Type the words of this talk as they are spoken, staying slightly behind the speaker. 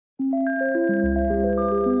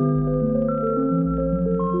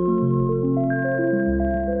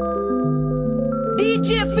DJ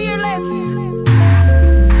FearLess.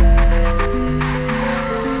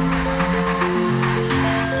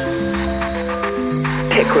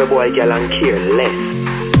 Take a boy, girl, and careless.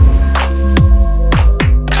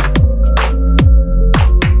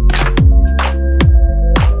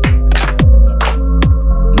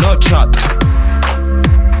 No chat.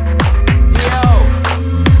 Yo.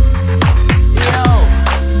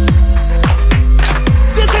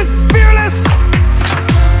 This is FearLess.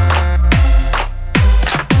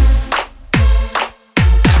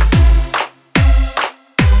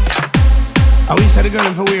 I wish I'd have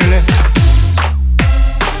gone for FearLess.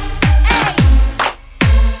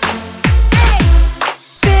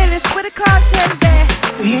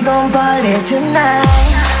 We gon' party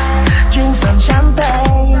tonight, drink some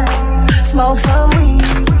champagne, smoke some weed.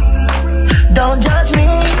 Don't judge me,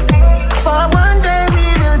 for one day we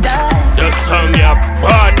will die. Just hung your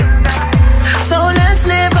bud. So let's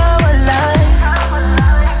live our lives.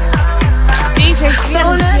 DJ So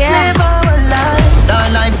let's live our lives. Star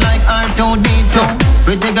life like art, don't need to.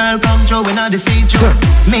 Pretty girl come through when I see you.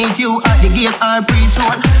 Meet you at the gate or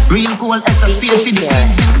pre-soul. Real cool as a spear for the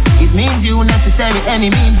queens. It means you necessary any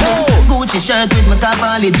means. Gucci shirt with my top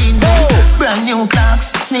all the jeans. Brand new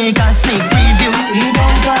clocks, sneakers, sneak preview. We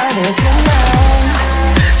gon' party tonight,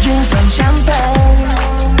 drink some champagne,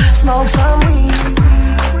 smoke some weed.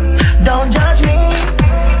 Don't judge me,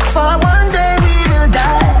 for one day we will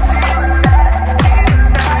die.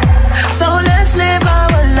 So let's live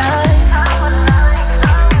our lives.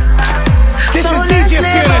 This So is let's DJ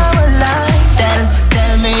live FearLess. our lives.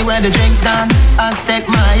 Tell me where the drink's done. Aztec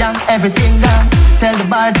Maya, everything done. Tell the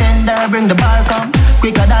bartender, bring the bar come.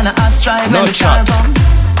 Quicker than a ashtray when the star come.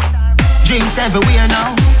 Drinks everywhere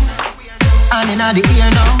now, and in the ear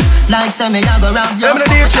now. Like say me I go round you. I'm gonna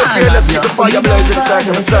DJ FearLess, keep the fire blazing inside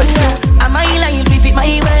your side. Am I lying if it my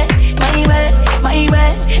way, my way, my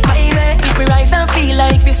way, my way? If we rise and feel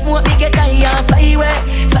like we smoke, we get high and fly away,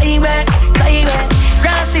 fly away, fly away.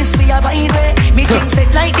 Grasses we have hide way. Me things set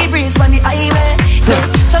like the breeze on the highway.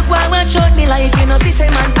 So go and short me life, you know, see say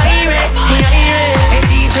man irate. Hey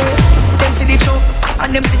teacher, them see the choke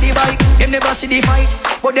and them see the bite. Them never see the fight,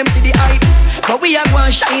 but them see the hype. But we are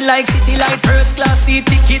going shine like city light. First class seat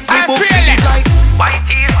ticket, we book the flight. White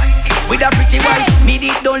with a pretty wife. Me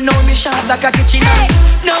deep don't know me sharp like a kitchen knife.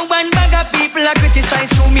 No one bag of people are criticize.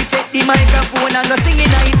 So me take the microphone and go sing it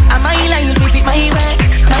night. Am I lying if it my way,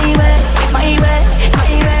 my way, my way,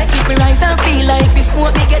 my way? If we rise and feel like we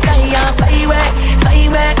smoke, we get high and fly away, fly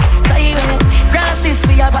away, fly away. Grasses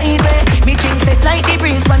we have hide way. Me things set like the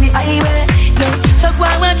breeze on the highway. So go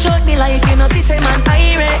and short me life, you know, see say man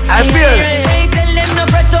irate. I feel it. Say tell them no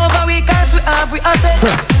fret over we cause we have we asset.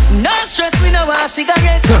 No stress, we no want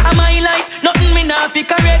cigarette. Am I life, nothing me not fi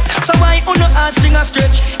correct. So why uno hard string a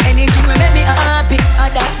stretch? Anything we make me happy,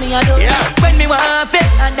 and that me a do. When me want fit,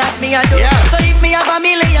 and that me a do. So if me have $1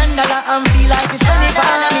 million and feel like it's funny for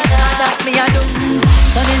me, and that me a do.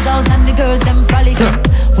 Sun is out and the girls them frolicking.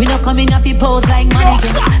 We no coming up fi pose like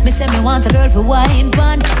mannequin. Me say me want a girl for wine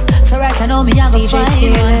pan. So right I know me a go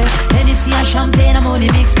find one. Hennessy and champagne I'm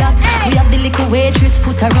only mixed that. We have the little waitress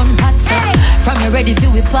foot a run hot so. From you ready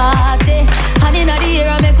for we party. And in the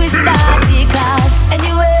air I make we start it. Cause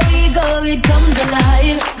anywhere we go it comes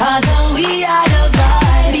alive. Cause we are the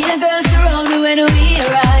vibe. Be the girls surround me when we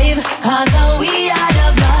arrive. Cause we are the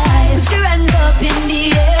vibe. Put your hands up in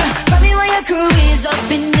the air. From me when your crew is up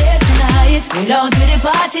in there tonight. We're out to the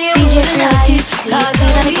party all the night. Cause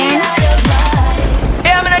we are the vibe.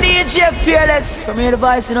 Hey, I'm gonna DJ FearLess. From here the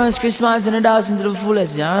voice, you know, it's Christmas and the dancing to the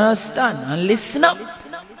fullest. You understand? And listen up.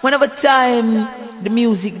 Whenever time the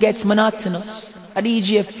music gets monotonous, a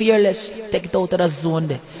DJ FearLess take it out of the zone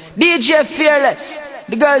there. DJ FearLess,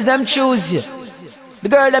 the girls them choose you, the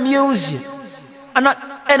girl them use you. And at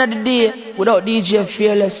the end of the day, without DJ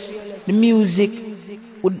FearLess, the music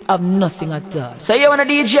would have nothing at all. So you wanna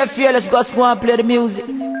DJ FearLess, go and play the music.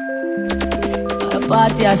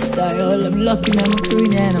 Party a star, I'm lucky I'm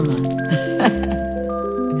queen, yeah, man.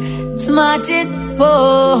 Smart it,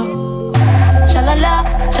 whoa. Shalala,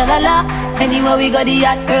 shalala. Anywhere we got the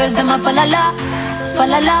hot girls, them a falala,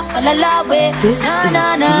 falala, falala, way. Na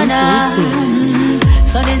na na na.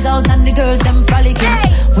 Sun is out and the girls them frolicking.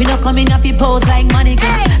 We no coming up fi pose like mannequin.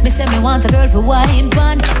 Me say me want a girl for wine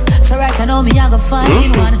pan. So right I know me I go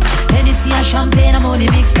find one. Hennessy and champagne I'm only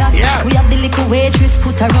mixed that. We have the little waitress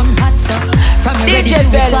foot a run hot so. From your ready to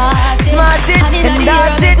party. Smart it, and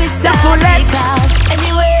dance it, the fullest.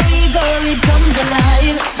 Anywhere we go it comes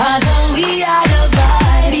alive. Cause we are the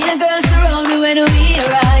vibe. Be the girls surround me when we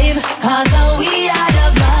arrive. Cause we are the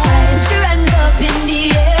vibe. Put your hands up in the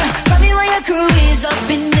air. Tell me why your crew is up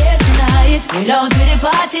in there tonight. We don't do the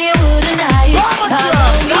party with the nice. Cause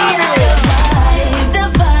we are the vibe, the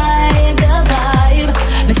vibe, the vibe.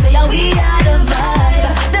 Me say we are the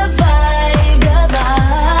vibe, the vibe, the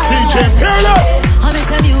vibe. DJ FearLess. I miss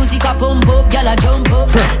the music a pump up, gyal a jump up.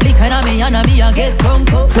 Lickin' on me and me a get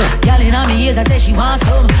crunk up. Gyal inna me ears I say she want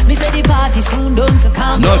some. Me say the party soon done, so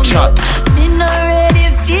calm down. No chat. Me not ready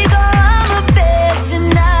figure I'm a bed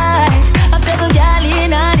tonight. I've several gyal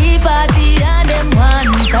inna the party and them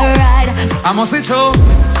want to ride. I must say true.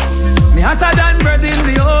 Me hotter than bread in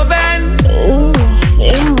the oven. Ooh,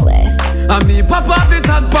 FearLess. And me pop up the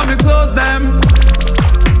top for me close them.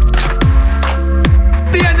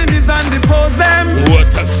 The enemies and the foes them.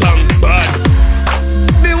 What a song, bad.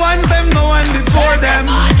 The ones them no one before them.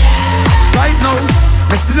 Right now,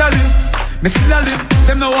 me still a live. Me still a live.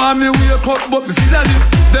 Them no want me wake up, but me still a live.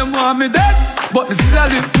 Them want me dead, but me still a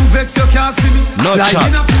live. You vex you can't see me. No like chat.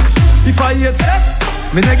 in a fridge. If I hate success,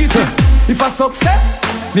 me negative. If I success,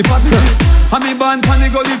 me positive. And me born pan the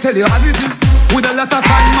gully tell you as it is. With a lot of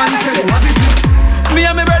time man say you as it is. Me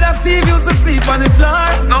and my brother Steve used to sleep on the floor.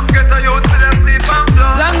 No get a youth to them sleep on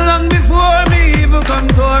floor. Long before me even come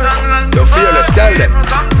to her. The FearLess, tell them.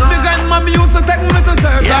 The grandmama used to take me to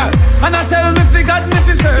church. Yeah. And I tell me fi God me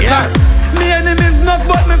fi search. Yeah. Me enemies enough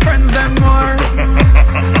but me friends them more.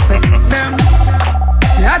 Say them.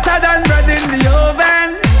 Hotter than bread in the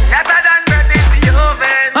oven. Hotter than bread in the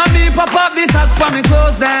oven. And me pop up the top for me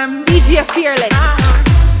close them. DJ FearLess.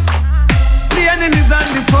 The enemies and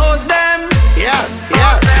the foes them. Yeah,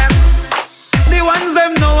 yeah. The ones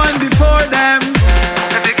them no one before them.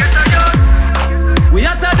 If you get a youth. We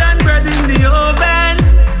hotter than bread in the oven.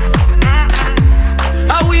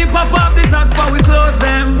 And we pop up the top and we close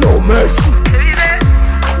them. No mercy.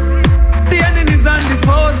 The enemies and the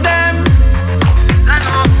foes them.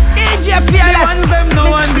 DJ The FearLess. ones them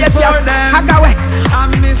no one before them.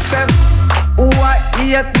 And me say, who I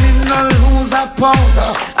hate me no lose a pound.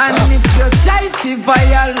 And if you try to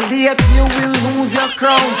violate, you will lose your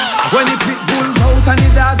crown. When the pit bulls out and the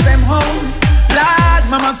dogs them home, lad,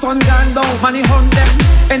 mama son gone down. Money hunt them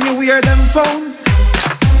anywhere them found.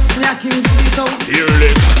 Me a king to the town.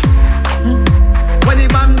 FearLess. When the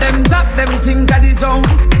bomb them drop, them think of the zone.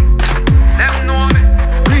 Them know me.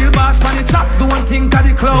 Real boss man the chop, don't think of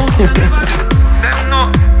the clown. Them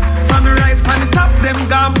know. From the rise pan the top, them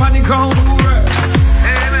gone pan the ground.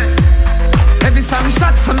 Amen. Every song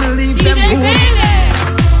shot, so me leave them boom.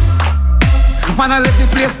 Man I left the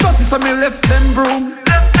place dirty, so me left them broom.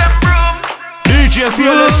 Left them room. DJ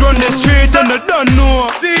FearLess run the street and they don't know.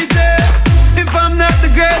 DJ, if I'm not the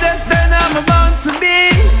greatest, then I'm about to be.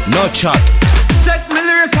 No chat. Check my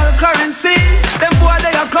lyrical currency. Them boy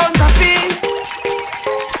they are counterfeit.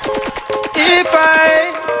 If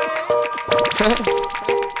I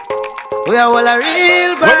we are all a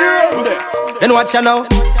real vibe. Then watch you now.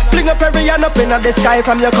 Fling up every hand up in the sky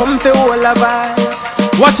from your come to all a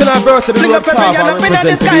vibes. Watching our birth of the Fling road up every hand up in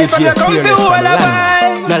the sky from your come to all a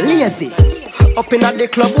vibes. Now lazy. Up in the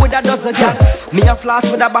club with a dozen gal. Me a floss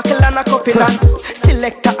with a buckle and a cup in hand.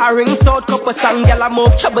 Selector a ring out couple song. Gal a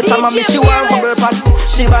move troublesome and me she want bubble pan.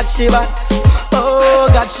 She bad, she bad. Oh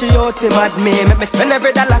God, she out to mad me. Make me spend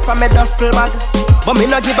every dollar for me duffel bag. But me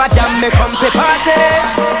no give a damn, me come to party.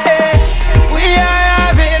 Hey, we are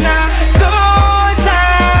having a good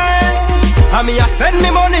time. And me a spend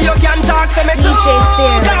me money, you can talk, say me DJ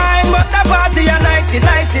FearLess. time. But the party a nice,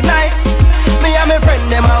 nice, nice. Me and my friend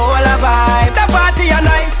them a all a vibe. The party a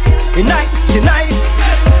nice, nice, nice.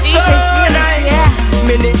 DJ FearLess, yeah.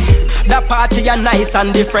 Minute. The party a nice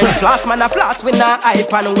and different. Floss man a floss, we not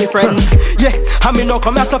hype and we friends. Yeah, and me no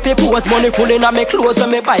come here so fi pose money full in a me clothes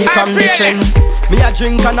and me buy from the trends. Me a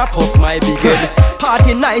drink and a puff my big head.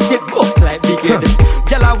 Party nice, it book like big head.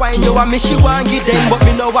 Girl a wine you and me she want give them, but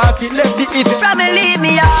me no want fi left the event. From me leave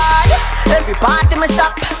me hard. Every party me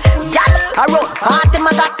stop. Y'all a rough party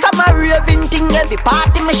me got. From a raving thing. Every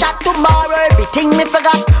party me shot. Tomorrow everything me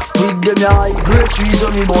forgot. With them high great trees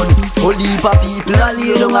on me bun. Whole heap of people a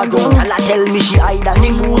lay down a ground. And I tell me she hide on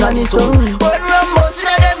the moon and the sun. When rumbles in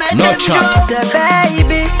them head No them chat. drums. Say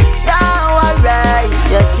baby, don't worry,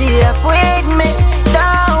 you're safe with me.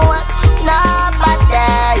 Don't watch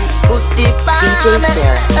nobody. Put it on DJ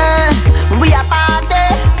FearLess. we a party.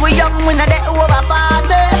 We young, we not the over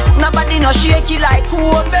party. Nobody no shake it like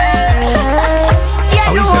Kobe.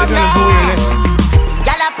 I wish I could go FearLess.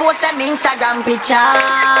 Y'all a post them Instagram picture.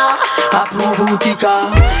 Approve who tika.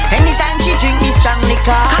 Anytime she drink me strong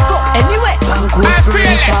liquor. Cock up anyway. Banco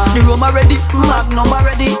furniture. The room already, Magnum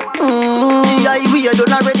already. The highway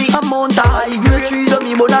done already. Amount of high grade trees on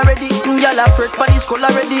me bone already. Y'all a fret for this call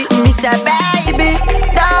already. Me say baby,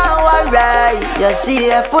 don't worry, you're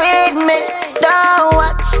safe with me. Don't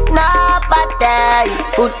watch nobody.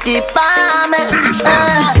 Put the palm in.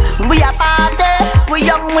 We a party. We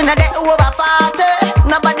young, we not get over 40.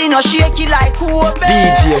 Nobody no shaky like Kobe.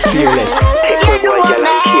 DJ FearLess.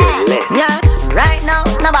 Yeah, right now,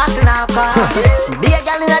 no back now car. Be a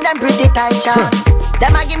girl in a them pretty tight shots.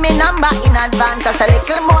 Them a give me number in advance. I say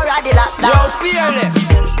little more of the lockdown. Yo, FearLess.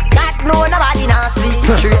 God know nobody now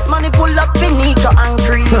sleep. Straight money pull up in Nico and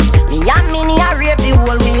creep. Me and Minnie a rape the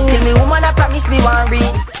whole week. Till me woman a promise me one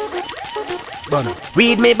read.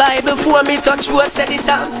 Read me Bible before me touch words say the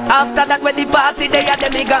songs. After that when the party they a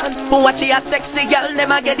them gone. Who watch it at sexy girl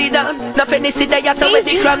them a get it done. Nothing see they a so when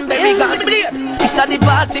the cranberry gone. This a the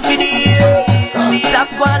party for the year. That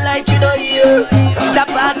one like you know here. The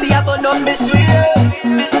party a burn up me swear.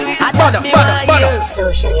 I don't me my ears.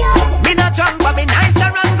 Me not drunk but me nice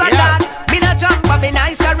around got that. Me not drunk but me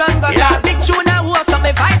nice around got that. Big tune a horse so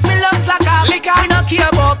me vice me lungs like a. Me not care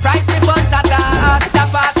about price me funds at that. The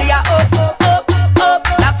party a up.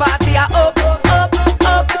 The party a up.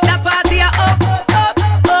 The party a up.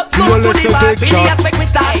 Go to the bar, Billy make me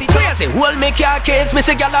start it crazy. Hold me car case, me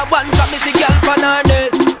see gyal a one drop, me see gyal on her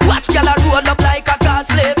knees. Watch gyal a roll up like a car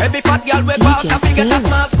slave. Every fat gyal we pass, I forget a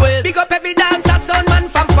small squid. Big up every dancer, son man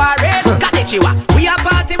from foreign. Konnichiwa, we a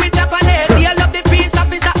party with Japanese. You love the peace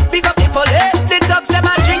officer, big up the police. The thugs them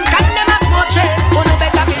a drink and them a smoke trays. Who no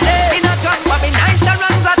better be late? Me not drunk but me nice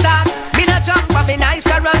around got that. Me not drunk but me nice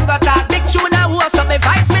around got that. Big tune a horse so me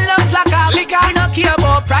vice me lungs like a. Me not care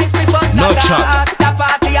about price, me funds like that. The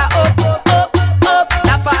party a up.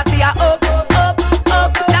 The party a up.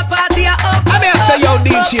 The party a up. I mean, say yo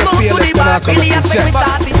DJ FearLess when I come up to set.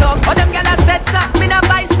 Oh, them gyal a set up. Me not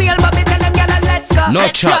buy meal, but me tell them gyal a let's go. No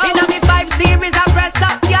chop. Me not me 5 series a press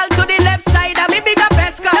up. Gyal to the left side, and me bigger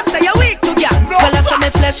pesca. Them say you weak to gyal. Well, I saw me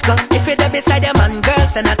flesh gun. If you there beside them man,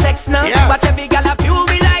 girls send a text now. Watch every gyal a view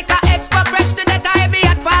me like a expo fresh to that heavy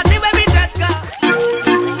at party when we dress go.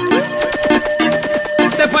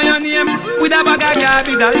 Step on your name with a bag of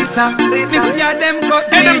garbage a liter. Me see a them cut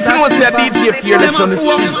And them know say DJ FearLess on the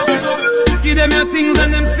streets. Give them your things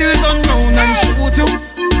and them still turn round and shoot you.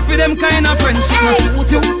 For them kind of friendship no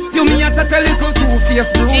suit you. You me a chat a little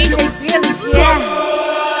two-faced brute you. DJ FearLess, yeah.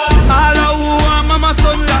 All of who and mama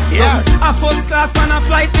son lock down. A first class man a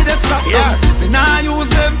flight with the strap down. Me nah use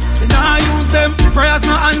them, me nah use them. Prayers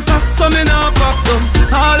no answer, so me nah pop them.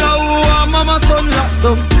 All of who and mama son lock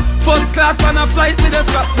down. First class man a flight with the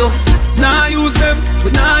strap down. Nah use them,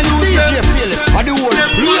 we nah use them. DJ FearLess, what the world?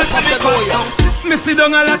 Yes, I said oh yeah. Me sit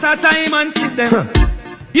down a lot of time and sit them.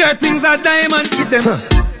 Your things are diamond fit them.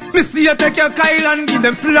 Me see you take your Kyle and give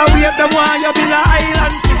them. Still a wait them while you build a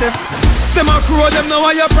island fit them. Them a crow them know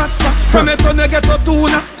why you prosper. From a ton you get a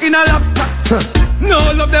tuna in a lobster. No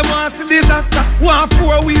love them want see disaster. One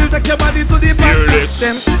 4-wheel take your body to the past.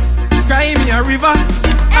 Them cry me a river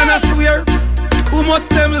and I swear who much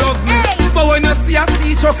them love me. But when you see a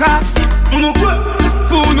sea trucker, 2 no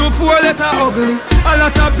 4-letter ugly. A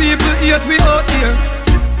lot of people hate we out here.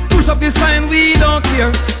 Push up the sign we don't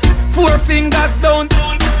care. 4 fingers down,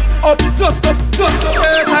 up, just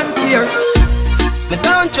earth and care. Me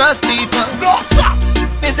don't trust people.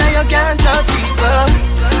 Me say you can't trust people.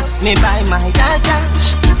 Me buy my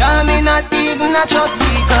cash. Cause me not even a trust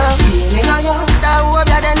people. Me know you, that hope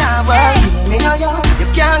that they not work. Me know you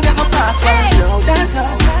can't get my password. No, that no.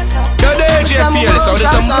 Yo DJ FearLess, how there's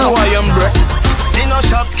some more I am bro. Me no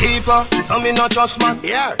shopkeeper, and me no trust man.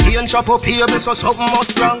 He ain't shop up here, so something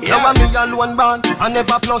must wrong. Now me alone born, and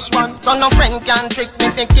never +1. So no friend can trick me,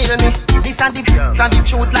 fi kill me. This and the and the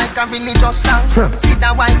truth like a religious song. See the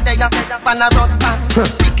wife there, pan a rust band.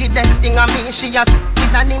 Wickedest thing of me, she has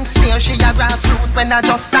with a name smear. She a grassroots when I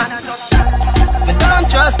just sang. Me don't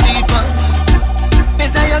trust people.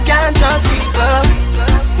 Me say you can't trust people.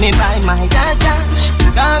 Me buy my cash.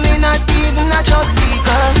 Cause me not even a trust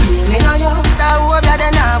people. Me know you, that hope that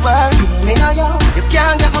they not work. Me know you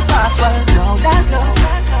can't get my password. No, that no.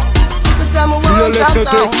 Me say me won't drop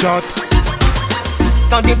down.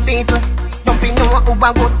 To the people, nothing know who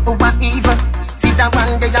are good, who are evil. See that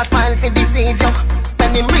one day a smile for deceive you.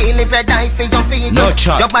 When him really red eye for your feet. No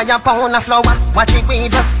chat. You buy a pound of flour, watch it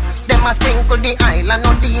weave. Them a sprinkle the island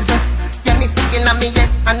no diesel. Yeah, me sick in me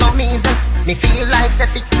head and no measle. Me feel like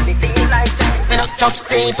Sefik, me feel like that. Me not trust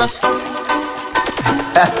people.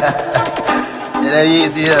 Yeah,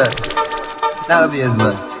 easy here. Now be as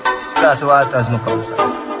well. Cross waters, my come from.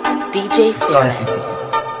 DJ FearLess.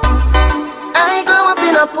 I grew up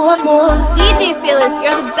in a Portmore. DJ FearLess,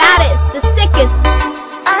 you're the baddest, the sickest.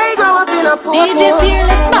 I grew up in a Portmore. DJ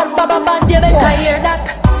FearLess, bad, you better hear that.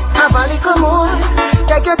 Have a little more,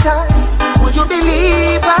 take your time. Would you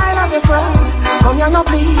believe I love you so? Come here now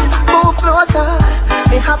please, move closer.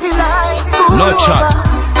 A happy life, school No over. chat.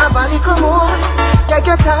 Have a little more, take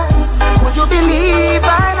your time. Would you believe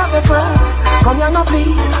I love you so? Come here now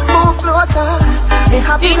please, move closer. A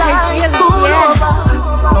happy life, school over.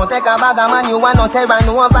 Don't take a bag of man, you want no terror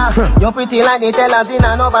over. You're pretty like the tellers in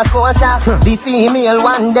a Nova Scotia. The female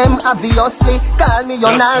one, them obviously. Call me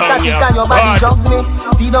your narcotic and your body drugs me.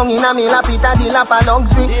 Sit down in a me lap, it a the lap of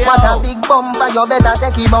luxury. What a big bumper, you better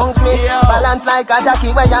take it bounce me. Balance like a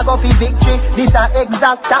jockey where you go for victory. This a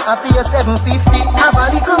exact a pay 750. Have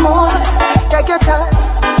a little more, take your time.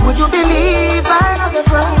 Would you believe I love you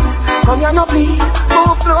so? Come here now please,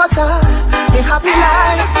 move closer. The happy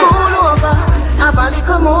life, school over. Have a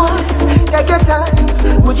little more, take your time.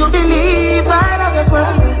 Would you believe I love you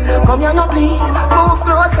so? Come here now please, move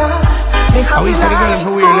closer. The happy life,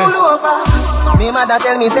 school over. Me mother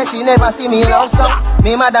tell me say she never see me love so.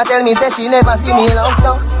 Me mother tell me say she never see me love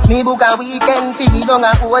so. Me book a weekend fi the down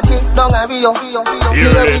a Ochi, down a Rio. Play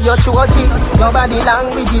with your chochi. Your body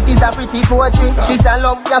language it is a pretty poetry. This a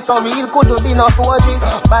love ya so real could be no forgery.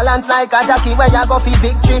 Balance like a jockey where you go fi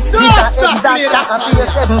victory. This a exact a pay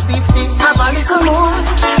 750. Have a little more,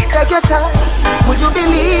 take your time. Would you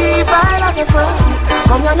believe I love you so?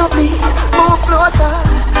 Come here now please, move closer.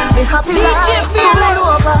 The happy life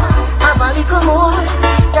all over. Have a little more,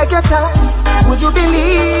 take your time. Would you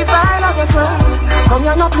believe I love you so? Come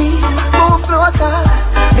here now please, move closer.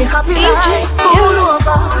 The happy life all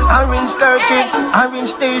over. Orange kerchief,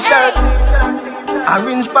 orange t-shirt,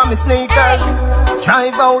 orange for me sneakers.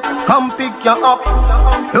 Drive out, come pick you up.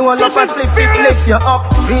 Roll up and flip it, lift you up.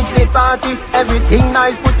 Reach the party, everything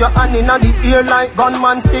nice. Put your hand in the ear like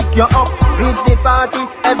gunman stick you up. Reach the party,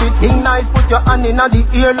 everything nice. Put your hand in the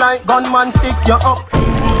ear like gunman stick you up.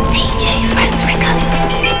 DJ First Record.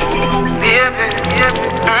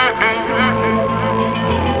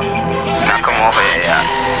 Now come over here, yeah.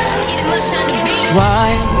 Why?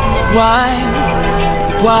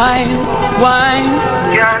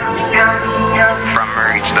 From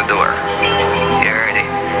reach the door. You ready?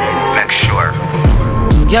 Make sure.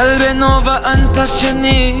 Girl, bend over and touch your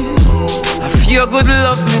knees. I feel good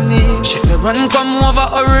love me need. She said run come over,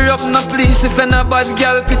 hurry up no please. She said no bad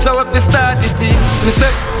girl picture what we start it is. Me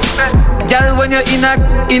say, girl when you're in a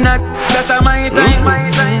that a my time.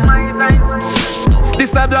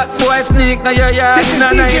 This a black boy sneak now your yard in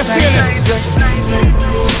a night time.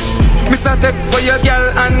 Mr. Take for your girl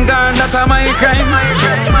and gone, that a my crime.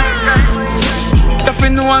 If you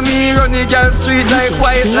know me, run the girl street like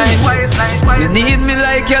white line. You need me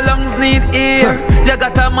like your lungs need air. You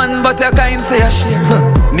got a man but you can't say a share.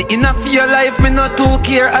 Me in a fear life, me not too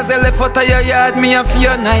care. As I left out of your yard, me a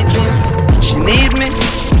fear nightmare. She need me,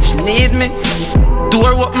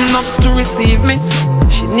 door open up to receive me.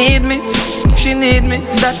 She need me,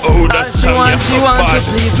 that's all she wants to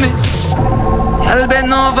please me. I'll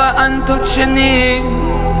bend over and touch your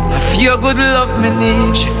knees. I feel good love me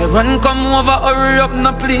need. She said run come over, hurry up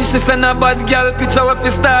no please. She said no bad girl picture what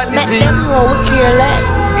you start the things. Let them know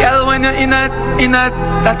FearLess. Girl when you're in a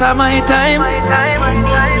that a my time.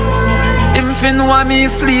 If you know me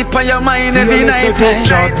sleep on your mind every night time.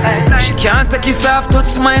 She can't take his soft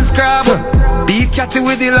touch mine scrub. Big catty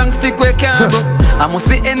with the long stick we can't broke. I must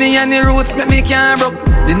see any roots make me can't broke.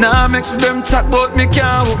 They now make them chat about me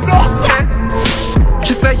can't broke.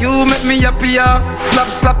 She say you make me happy,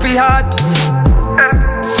 slappy hard.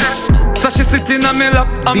 So she sitting on me lap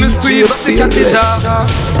and me squeeze up the catty jaw.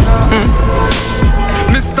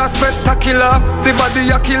 Mr. Spectacular, the body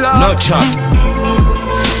a killer. No chat.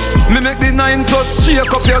 Me make the 9+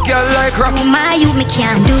 shake up your girl like rock. Oh my, you me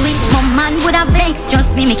can't do it. My man would have vexed,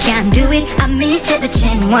 trust me can't do it. I me set the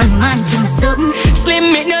chain, one man to me something.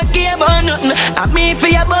 Slim me not care about nothing. I me for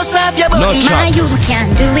your boss off your button. My, you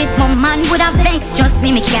can't do it. My man would have vexed, trust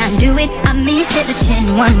me can't do it. I me set the chain,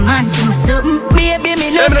 one man to me something. Baby,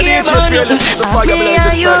 me not care about nothing. I me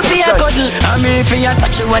and you for your cuddle. I me for your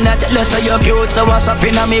touch when I tell you so you're cute. So what's up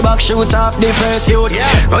in a me back, shoot off the first youth.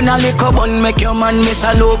 Run a little bun, make your man miss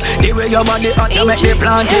a loop. The way your body hot, you make the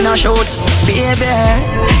plant in a shoot. Baby,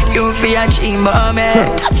 you feel a chamber, man.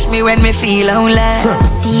 Touch me when me feel lonely.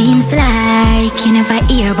 Seems like you never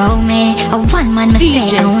hear about me. A one man must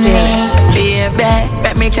say only. Baby,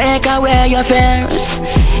 let me take away your fears.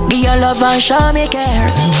 Give your love and show me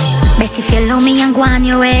care. Best if you love me and go on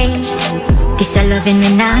your ways. This a loving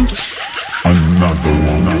me now. And now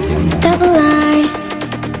Double R,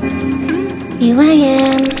 here I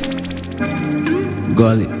am.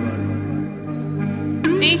 Golly.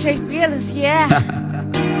 DJ FearLess, yeah.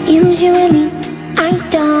 Usually I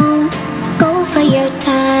don't go for your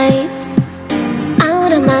type.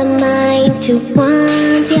 Out of my mind to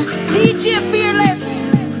want you. DJ FearLess.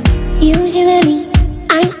 Usually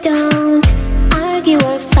I don't argue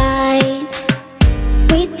or fight.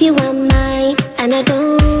 With you I might, and I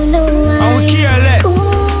don't know why. I'm careless.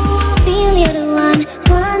 Ooh, feel you're the one.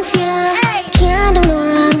 Once you can't do no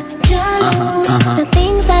wrong, can't lose. The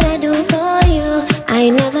things that I do for you, I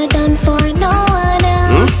never done for no one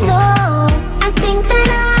else. So I think that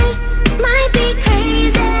I might be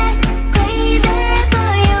crazy, crazy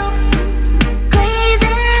for you,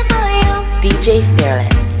 crazy for you. DJ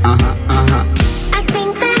FearLess. I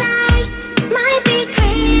think that I might be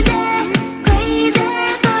crazy, crazy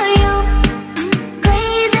for you,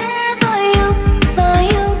 crazy for you, for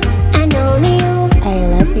you, and only you. I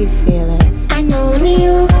love you, FearLess. And only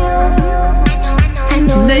you. I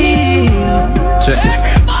know Check this.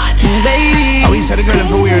 Baby. Oh, we said the girl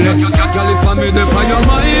for weirdness. Girl, if I made up on your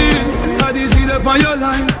mind, I did see up on your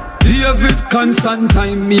line. David, constant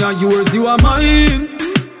time, me and yours, you are mine.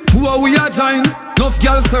 Who are we a join? Enough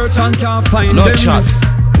girls search and can't find no them. chat.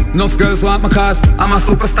 Enough girls want my cause, I'm a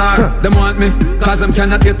superstar. Them want me, cause them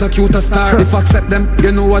cannot get a cuter star. If I accept them,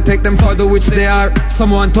 you know I take them for the which they are.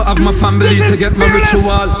 Some want to have my family to get my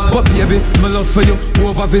ritual. But baby, my love for you,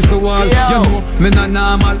 over visual. You know, me not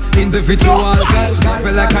normal, individual. Girl,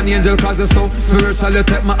 feel like an angel cause you're so spiritual. You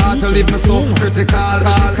take my heart to leave me so critical.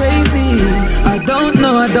 Crazy, I don't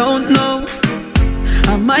know.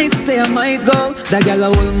 I might stay, I might go. That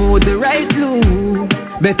girl will move the right glue.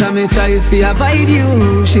 Better me try if I avoid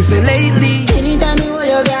you. She say lately, anytime you hold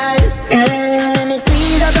your girl, let me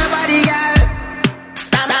squeeze up your body, girl.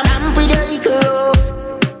 Bam with your little roof.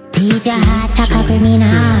 Leave your heart to cover me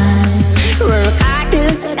now. Work hard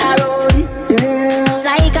till set a road,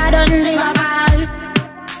 like I don't dream of all.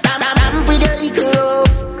 Bam with your little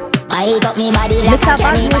roof. I got me body like a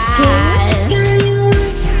cannibal.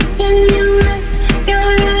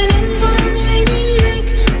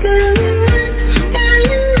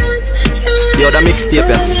 Yo, the mixtape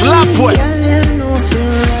is slap boy. girl, you know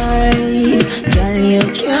feel right. Girl, you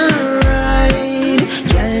can ride.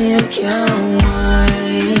 Girl, you can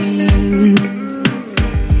wine.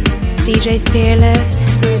 DJ FearLess.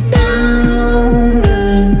 Sit down,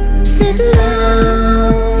 girl. Sit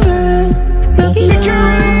down, girl.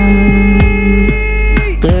 Security.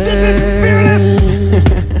 This is FearLess.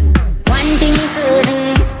 One thing is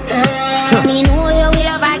certain, me know you will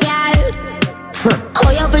have a girl. Oh,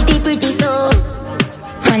 you're pretty so,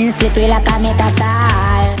 and slippery like a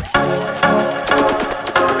metasol.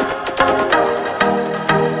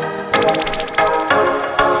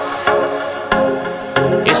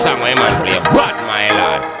 This song my man play, bad my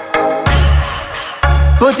lad.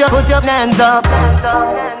 Put your hands up.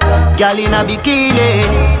 Girl in a bikini.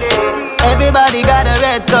 Everybody got a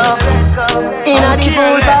red cup. In a the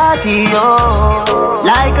pool party, oh.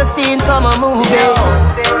 Like a scene from a movie.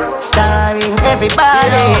 Starring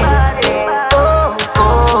everybody. Oh,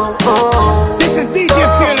 oh, oh. This is DJ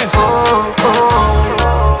FearLess. Oh,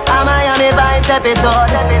 oh. A Miami Vibes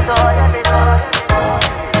episode.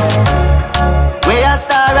 We a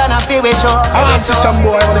star and a feel we show. I want to some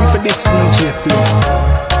boy with them for this DJ FearLess.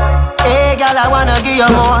 Hey girl, I wanna give you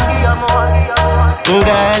more.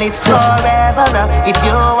 Girl, it's forever. If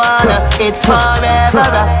you wanna, it's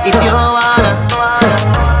forever. If you wanna.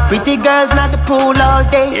 Pretty girls not the pool all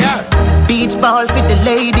day. Beach balls with the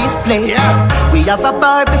ladies play. We have a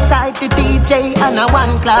bar beside the DJ and a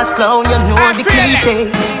one-class clown. You know the cliche.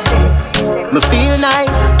 Me feel nice.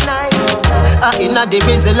 Inna the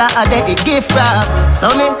rizzle a day gift wrap.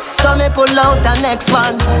 So me pull out the next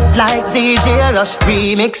one like ZJ Rush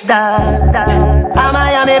remix that. A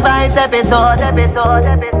Miami Vice episode.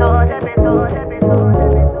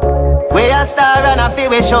 We a star and a feel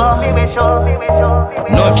we show.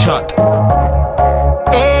 No chat.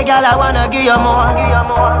 Hey girl, I wanna give you more.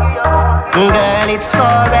 Girl, it's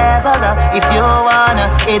forever. If you wanna,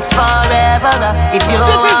 it's forever. If you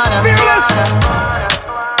wanna. This is FearLess.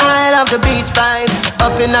 I love the beach vibes.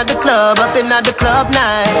 Up in at the club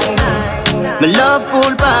night. Me love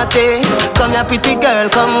pool party. Come here pretty girl,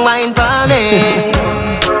 come wine for me.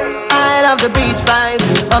 I love the beach vibes.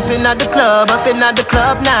 Up in at the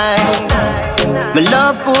club night. Me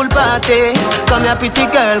love pool party. Come here pretty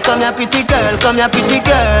girl, come here pretty girl, come here pretty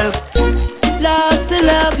girl. Love to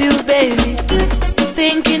love you, baby.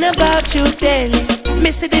 Thinking about you daily.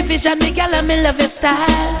 Missy the vision, me gal, me love your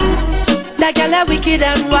style. That gal are wicked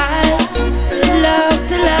and wild.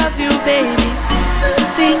 baby.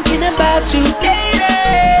 Thinking about you daily,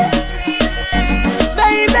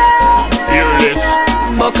 baby. FearLess.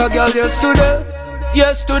 Bucka girl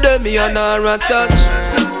yesterday me and her a touch.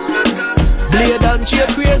 Blade and she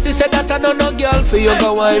crazy, said that I know no girl for you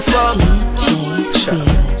go wife up.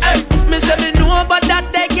 Me say me know about that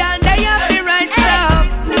they girl, they have the right stuff.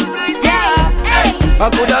 Yeah, I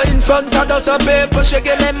coulda in front of us a paper, she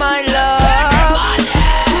give me my love.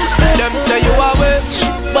 Them say you are witch,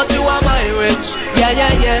 but you are my witch.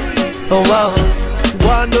 Yeah. Oh wow. Go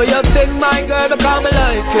and do your thing, my girl, because me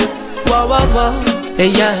like it. Wow. Hey,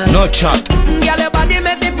 yeah. No chat. Girl, your body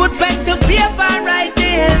make me put pen to paper right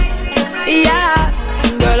this. Yeah.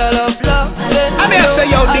 Girl, I love. I mean, I say,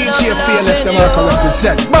 yo, DJ FearLess, Demarco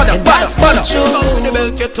represent. Mother. The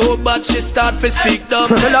belt you too bad, she start to speak dumb.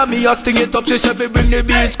 Tell her me a sting it up, she said we bring the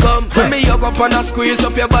beats come. When me hug up and I squeeze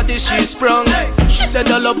up your body, she sprung. She said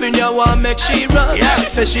the love in your want make she run. She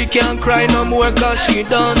said she can't cry no more cause she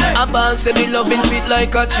done. A ball say the loving sweet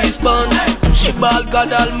like a cheese bun. She ball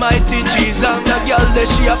God almighty cheese and the girl that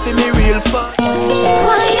she have for me real fun.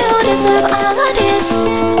 Why you deserve all of this?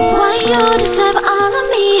 Why you deserve all of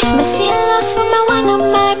me? Me see you lost when I wind up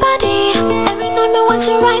my body. Every night me want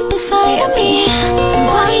you right beside of me.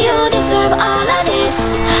 Why you deserve all of this?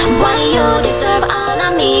 Why you deserve all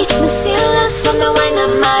of me? Me see you lost when I wind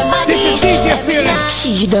up my body. This is DJ FearLess.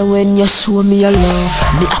 Keda, when you show me your love,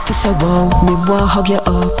 me happy say wow, me want hug you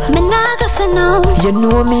up. Me nah go say no. You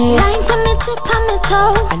know me, line for me tip on me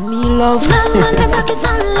toe. and me love. Man on the pockets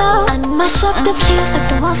on low. And mash up the place like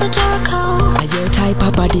the walls of Jericho. A your type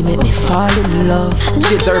of body make me fall in love.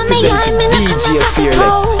 Jayds are representing DJ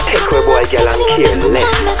FearLess. Echo boy, girl, and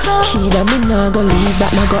FearLess. Keda, me nah go leave,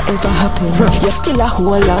 that nah go ever happen. You still a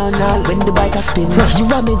hold on all when the bike a spin. You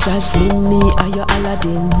are me Jasmine, me are your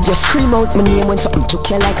Aladdin. You scream out my name when something took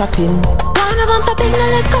you like a pin. One of them for big no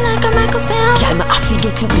lick like a microphone. Girl, me have to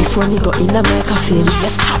get you before me go in a microphone.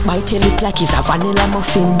 You start bite your lip like it's a vanilla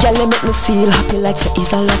muffin. Girl, you make me feel happy like say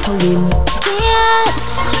it's a lot of win.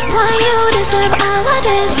 Yes, why you deserve all of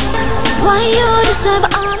this? Why you deserve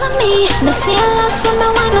all of me? Me see you lost when I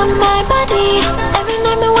wind up my body. Every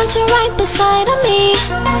night me want you right beside of me.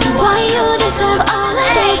 Why you deserve all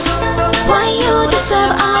of this? Why you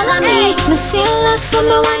deserve all of me? Me see you lost when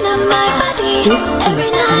I wind up my body. This is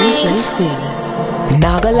DJ FearLess.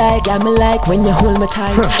 Nah go lie, girl, me like when you hold me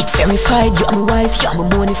tight. It's verified, you're my wife, you're my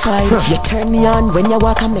bonafide. You turn me on when you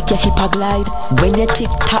walk and make your hip a glide. When you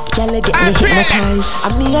tick-tock, girl, you get me hypnotized.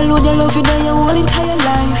 And me alone, you love you now your whole entire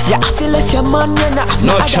life. Yeah, I feel if your man, you not have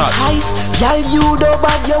no other choice. Girl, you don't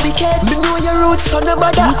bad, you're wicked. Me know your roots, so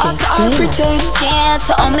nobody I pretend. Yeah,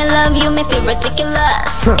 to all me love you, me feel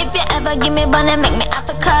ridiculous. If you ever give me bun and make me have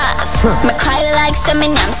to cuss. Me cry like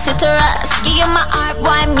semen, I'm citrus. Give you my heart,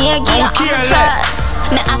 why me give you all my trust.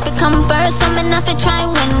 Me have to come first, I'm enough to try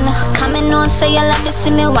win. Coming on, say you love to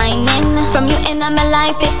see me whining. From you in my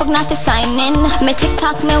life, Facebook not to sign in. Me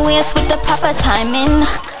TikTok, me waist with the proper timing.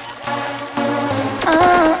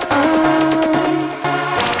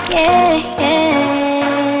 Yeah.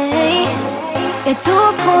 You're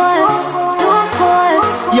too cold.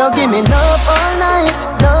 You give me love all night,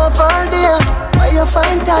 love all day. Where you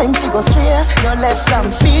find time to go straight? You left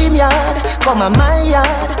from Fame Yard, come on my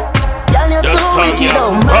yard. Girl, you're too wicked,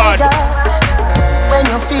 oh my God. When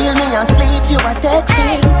you feel me asleep, you are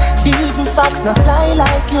texting. Even facts no sly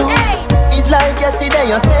like you. It's like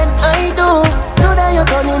yesterday you said I do. Today you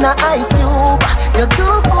turn in a ice cube. You're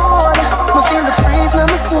too cold. Me feel the freeze in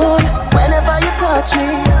my soul. Whenever you touch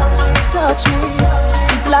me.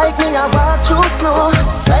 It's like me I walk through snow.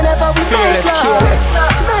 Whenever we make love,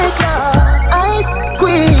 ice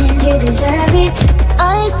queen. You deserve it.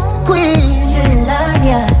 Ice queen. Shouldn't love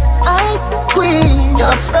ya. Ice queen,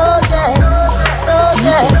 you're frozen.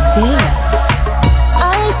 DJ FearLess.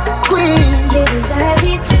 Ice queen, you deserve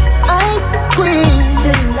it. Ice queen,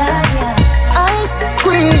 shouldn't love ya. Ice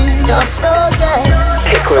queen, you're frozen.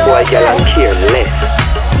 Echo boy, girl, and FearLess.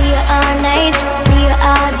 See you all night, see you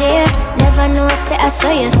all day. Never know, say I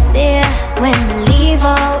saw you stay. When we leave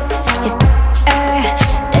out, you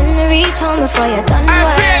then reach home before you done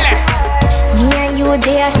work. Me and you,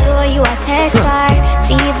 they I show you a test fire.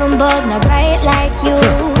 Even bulb not bright like you.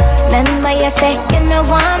 Remember you say you no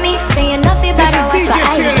want me, so you know you better watch what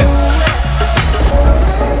I do.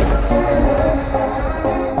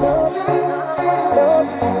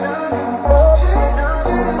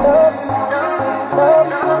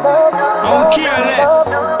 I'm careless.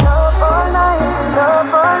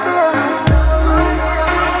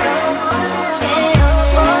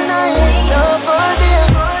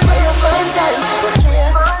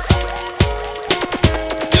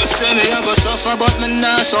 Me I go so suffer, but me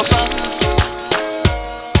not suffer.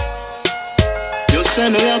 You say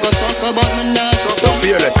me I go suffer, but me not suffer. The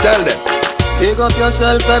Fearless, tell them. Pick up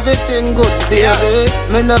yourself, everything good, baby.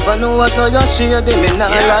 Me never know what's so you shady. Me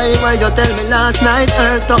not lie when you tell me last night.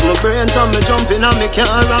 Hurt up my brain, so me jumping on me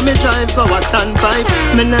car and me drive go a standpipe.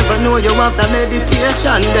 Me never know you have the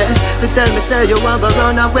meditation there. To tell me say you want to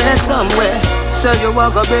run away somewhere. Say you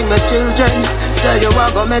want to bring me children. Say you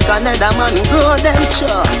want to make another man grow them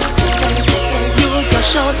sure. You can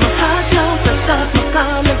shout my heart out, the soft my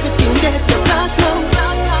call, everything get to pass now.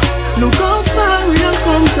 Look how far we have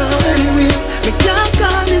come from anyway. Me can't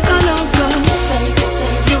call this a love song.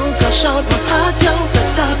 You can shout my heart out, the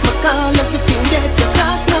soft my call, everything get to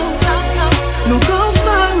pass now. Look how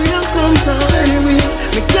far we have come from anyway.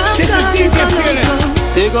 Me can't call this a love song.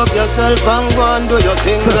 Pick up yourself and go and do your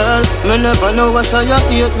thing, girl. Me never know what say you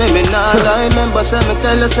hate me, me nah lie. Remember say me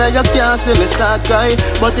tell you say you can't see me start cry.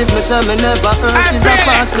 But if me say me never hurt, it's a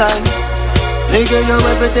fast line. Me give you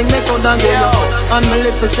everything me coulda give you, and me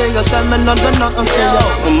live to say you say me not do nothing for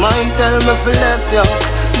you. My mind tell me to left you,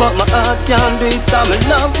 but my heart can't do it 'cause me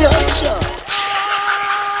love you, sure.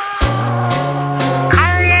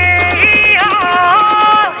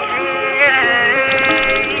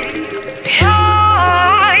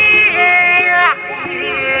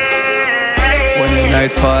 When the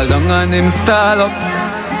night fall down and him stall up,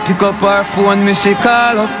 pick up her phone, me she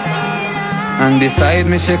call up, and beside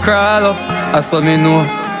me she crawl up. I saw me know.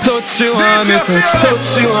 Touch you want me touch,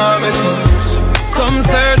 touch you want me touch. Come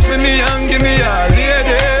search for me and give me a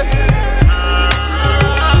lady.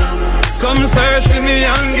 Come search for me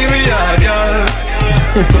and give me a girl.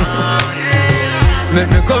 Make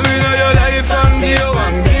me come into your life and give you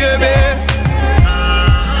one baby.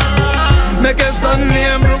 Make a son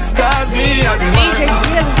named Bruk, cause me a the man. DJ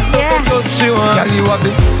FearLess, yeah. Touch you want. Girl, you have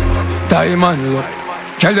the time and look.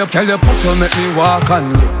 Girl, you put on make me walk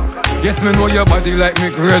and look. Yes, me know your body like me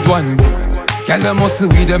grade 1 book. Girl, you must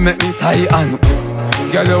weed and make me tie and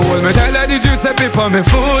girl, you hold me tight like the juice a pip on me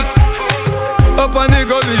foot. Up on the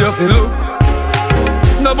gully you feel look.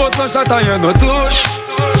 No bust no shot and you no touch.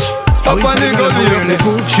 Up on the gully you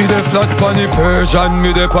feel look. She the flat pony Persian,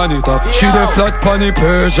 me the pony top. She the flat pony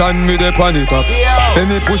Persian, me the pony top. When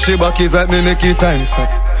me push it back is that me make it time stop.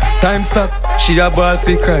 Time stop, she a ball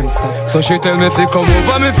fi crime stop. So she tell me fi come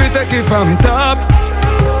over, me fi take it from top.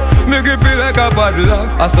 Me grip it like a bad luck.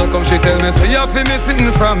 I saw come she tell me so you fi me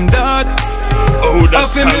sitting from that. Oh,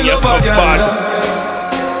 that's how you're so bad.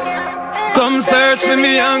 Come search for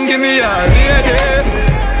me and give me a lady.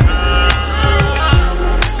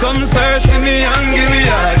 Come search for me and give me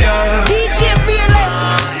a girl. DJ FearLess.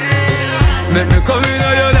 Make me come into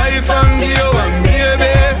your life and give you one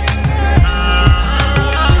baby.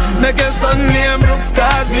 Make a son named Bruk,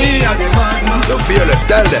 cause me a the man. The Fearless,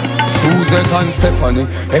 tell them. Suzette and Stephanie,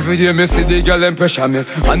 every day me see the girl impressure me.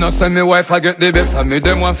 And I say me wife I get the best of me.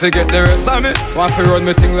 Them want to get the rest of me. Want to run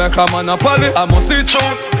me thing like a monopoly. I must see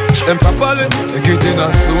truth, them properly. Take it in a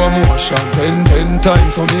slow motion, 10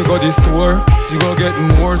 times. So me go the store, you go get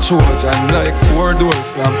more Trojan like 4 doors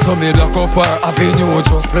slam. So me lock up our avenue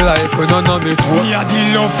just like when I know me tour. Me a the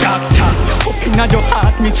love doctor, up inna your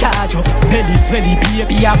heart me charge up. Belly swelly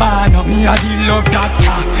baby a ban up. Me a the love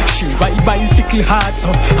doctor, she ride bicycle hard so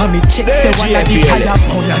and me check say one of the tire.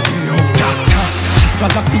 Me a the love doctor, she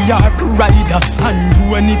swallow the rider and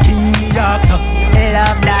do anything me ask her.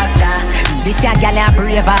 Love doctor, this a gal a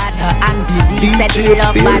brave heart and believe said me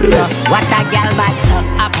love bad so what a gal bad so.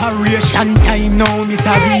 Operation time now me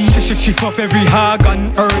sorry. She fuck every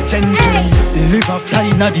organ urgently. Liver fly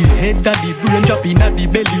inna the head of the brain, drop inna the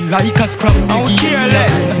belly like a scrambled egg.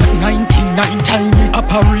 99 time me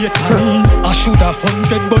operate on me. I shoulda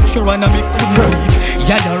 100 but she wanna me couldn't reach.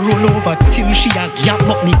 Yalla roll over till she a gap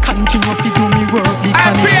but me continue to do me work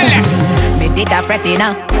because me did a pretty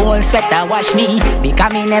now, whole sweater wash me.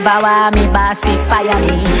 Because me never want me boss to fire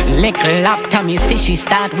me. Little after me see she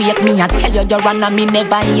start wake me. I tell you run and me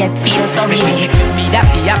never yet feel sorry. Me that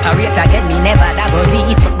the operator get me never that go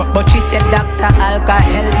reach. But she said Dr. Alka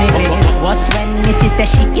help me live. Was when Missy said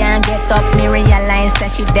she can't get up, me realize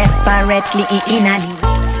that she desperately in a need.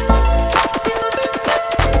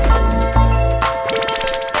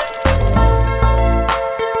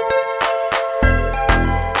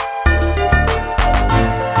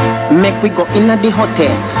 Make we go inna the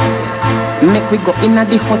hotel. Make we go inna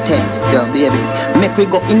the hotel. Yeah, baby. Make we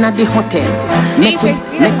go inna the hotel. Make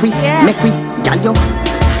we, girl, yo,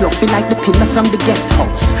 fluffy like the pillar from the guest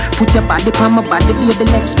house. Put your body on my body, baby,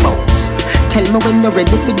 let's bounce. Tell me when you're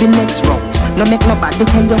ready for the next round. No make nobody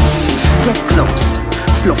tell you, get close.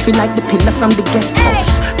 Fluffy like the pillar from the guest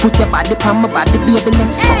house. Put your body on my body, baby,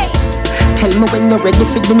 let's bounce. Tell me when you're ready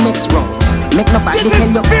for the next rounds. Make nobody tell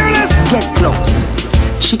you FearLess. Get close.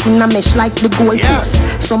 She in a mesh like the gold piece.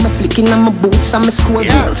 So me flicking on my boots and my score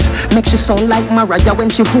girls. Make she sound like Mariah when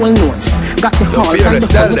she hold notes. Got the halls and the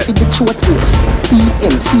honey for the throat hose.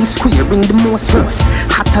 EMC square in the most verse.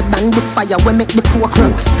 Hotter than the fire when make the pork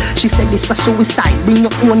roast. She said it's a suicide, bring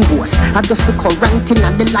your own ghost. I just the quarantine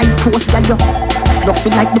and the light post. Yeah, you fluffy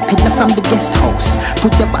like the pillar from the guest house.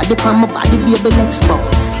 Put your body on my body, baby, let's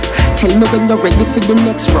bounce. Tell me when you're ready for the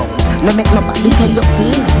next rounds. No make nobody tell you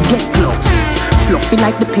get close. Fluffy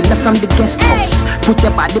like the pillar from the guest house. Put your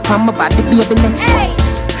body on my body, baby, let's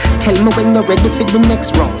bounce. Tell me when you're ready for the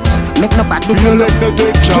next rounds. Make nobody tell you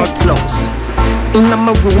get close. In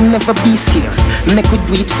my room, never be scared. Make we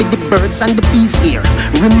do it for the birds and the bees ear.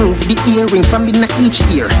 Remove the earring from in each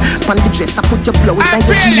ear. On the dress, I put your blouse and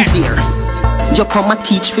your jeans here. You come and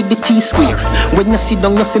teach for the T-square. When you sit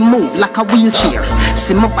down, you feel move like a wheelchair.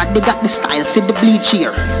 See my body got the style, see the bleach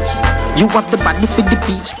here. You have the body for the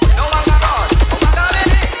beach.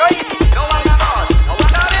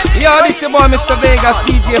 Yo, this your boy Mr. Vegas,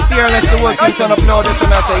 DJ FearLess, the world can turn up now, this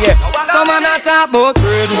and I say, yeah. Some man a talk about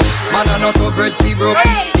bread, man a know so bread fi broke.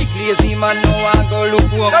 Big lazy man know I go look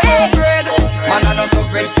work for bread, man a know so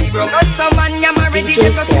bread fi broke. Some man ya married the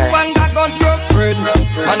get to one that gun broke bread,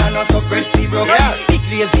 man a know so bread fi broke. Big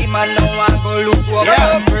lazy man know I go look work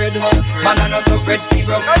for bread, man a know so bread fi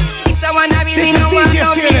broke. This a one I really know I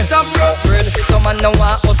don't mix up broke bread. Some man know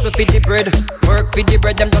I hustle fi the bread, work fi the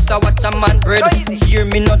bread, them just a watch a man bread. Hear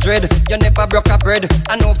me no dread, you never broke a bread,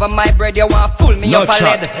 and over my bread you want fool me up a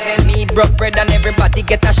lead. Me broke bread and everybody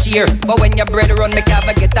get a share, but when your bread run me can't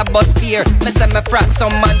get a but fear. Me say me frost,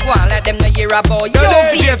 some man go on like them no hear about you.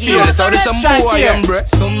 DJ FearLess, how this some boy young bro.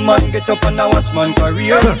 Some man get up and a watch man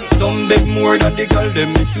career. Some beg more than the girl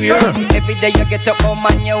them me swear. Every day you get up, oh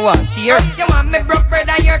man you want tear. You want me broke bread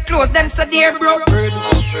and your clothes them so dear broke bread.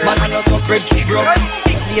 Man I know some bread fi broke.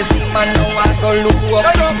 Lazy man know I go look up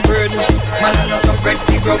broke bread. Man I know some bread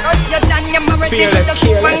fi broke. You done your marriage, you just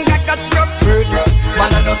one got broke bread. Man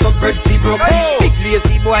I know some bread fi broke. Big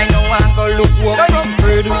lazy boy know I go look up broke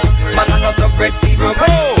bread. Man I know some bread fi broke.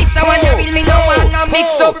 This a one you feel me know I no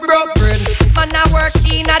mix up broke bread. Man I work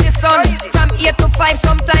in at the sun from 8 to 5.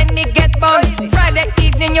 Sometime me get bun. Friday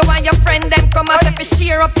evening you and your friend them come and say fi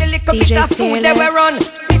share up the little bit of food they we run.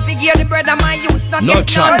 If you give the bread and my youth not get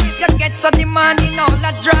none. You get so demanding all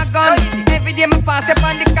that dragon. Every day me pass up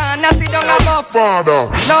on the corner, sit down above father.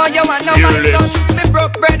 No you want no my son. Me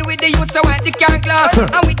broke bread with the youth so white the car glass.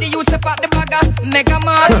 And with the youth up at the bagger, mega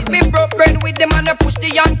mad. Me broke bread with the man that push the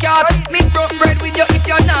young cart. Me broke bread with you if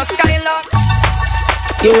you're not Skylar.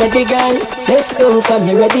 You ready girl? Let's go fam,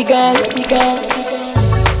 you ready girl?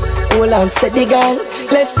 Hold on, steady girl.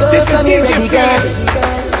 Let's go fam, you ready girl?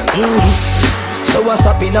 So what's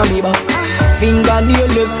up in a me back? Finger nail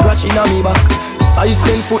left scratching on me back. Size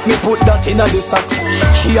 10 foot me put that in a the socks.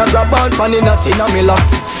 She a grab on pan in a tin a me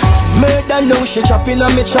locks. Murder now she chopping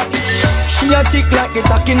on me chop. She a tick like the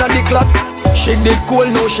tack in a the clock. She did cool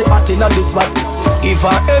now she hot in a the spot. If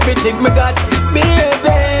I everything me got, baby,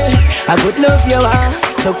 I could love you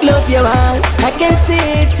talk love you want. I can see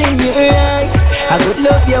it in your eyes. I could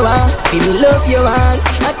love you feel love you want.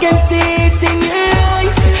 I can see it in your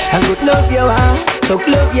eyes. I could love you talk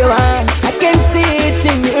love you want. I can see it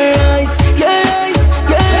in your eyes. Your eyes,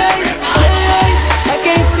 your eyes, your eyes. I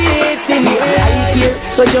can see it in your eyes here.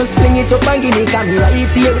 So just fling it up and give me come right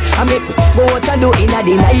here. I make go what I do in a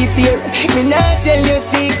the night here. Me not tell you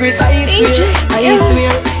secret, I swear, I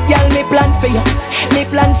swear. Y'all me plan for you, me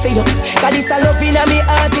plan for you. Cause this a love in a me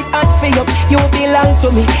heart, it hot for you. You belong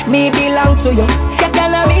to me belong to you. You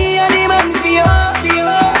can me and the man for you.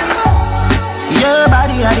 Your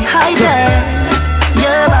body are the highest,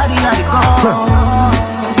 your body are the gold.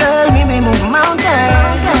 Girl, me move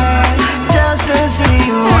mountains just to see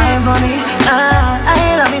you wine for me.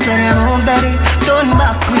 I love it when you move, baby. Turn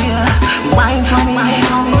back queer, wine for me.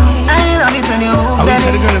 I love it when you move,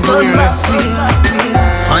 baby. Turn back queer.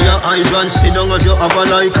 Fire hydrant, sit down as you have a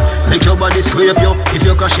like. Make your body scrape you if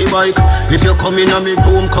you crash a bike. If you come in on me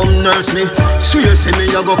room, come nurse me. Swear see me,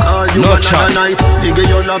 I go call you another night. Me get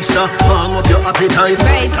your lobster, warm up your appetite.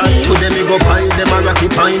 Today me go buy them a rocky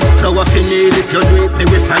pine. Flour fi need if you do it, me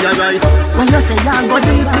will fire right. When you say I go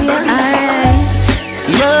deep, yes.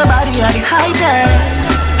 Your body are the highest,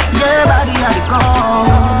 your body are the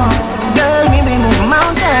gold. Girl, me move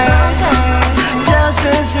mountains just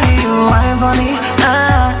to see you wine for me.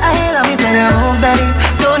 I love it when you move, baby.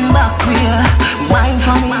 Turn back queer, wine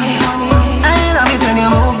for me. I love it when you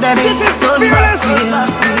move, baby. This is FearLess.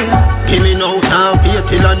 Give me no time, here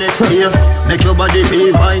till the next year. Make your body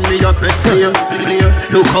be wine, me your press clear.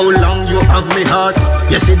 Look how long you have me heart.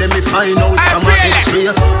 You see them me find out from my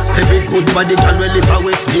X-ray. Every good body girl will live a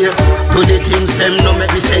West here. Do the things them no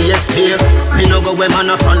make me say yes clear. Me no go when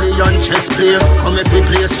man up on the young chest clear. Come make me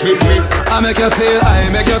play straight me. I make you feel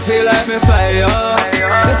like me fly.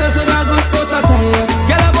 Let us a good touch at you.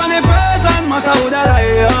 Get up on the person, matter who that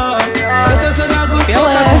I am. Let us a good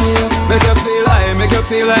touch at you. Make you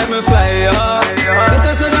feel like me fly. Let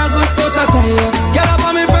us a good touch at you. Get up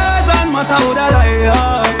on me person, matter who that I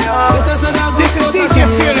am. Let us a good touch at you.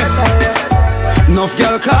 FearLess. Enough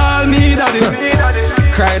girl call me daddy.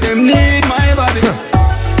 Cry them need my body.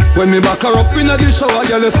 When me back her up in the shower,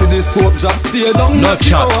 girl you see this soap drop stay down the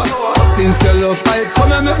shower. Since your love I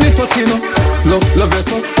come and make me touch you know. Love you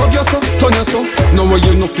so, hug you so, turn you so. Know where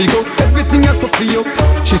you no figure, everything you so for you.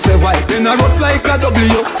 She say why, then I wrote like a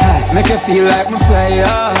W. Make you feel like me fly.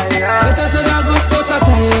 Let us a good touch at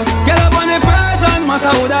you. Get up on the person,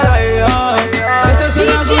 matter who that I am. Let us a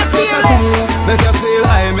good touch at you. Make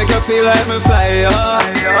you feel like me fly.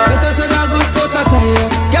 Let us a good touch at you.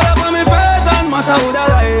 Get up on me person, matter who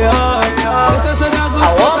that I am. Let us a good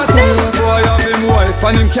touch at you. Boy have him wife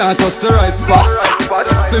and him can't touch the right spot.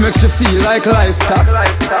 They make she feel like livestock.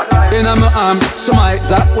 In my arms, she might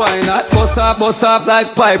jack. Why not? Bust off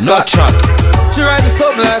like pipe. Not chat. She ride this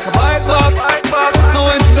up like a bike bob. Now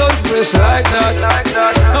when she does, she say she like that.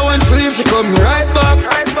 Now when she leaves, she come right back.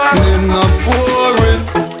 And not boring.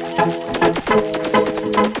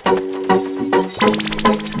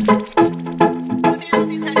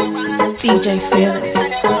 DJ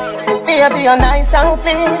FearLess. Baby, you're nice and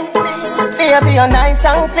clean. Baby, you're nice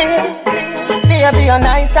and clean. Baby, you're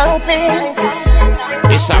nice and clean.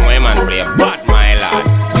 This song my man play bad, my lad.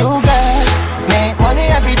 You girl, make money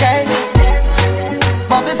every day.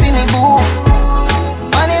 Bobby feeling good.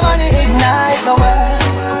 Money ignite the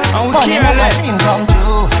world. Money make my dream come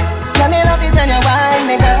true. Let me love it and you wine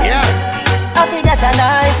me girl. I forget a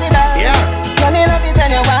night with her. Let me love it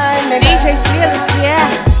and you wine me girl. DJ FearLess,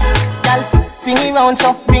 yeah. Swing it round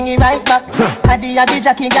so bring it right back. Addy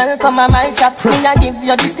Jackie girl come on my chop. Me a give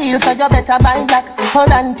you the steel so you better buy black.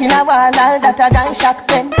 Hold on till a wall all that a gun shock.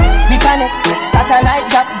 Then we connect, satellite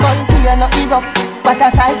drop. Volunteer no erupt, what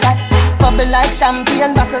a sight that. Bubble like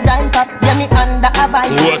champagne, buckle down top. Yeah me under a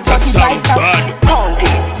vice. What a sound bad.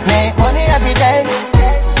 Make money every day.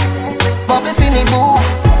 Bubble feeling good.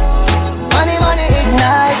 Money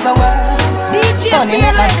ignite the world. Money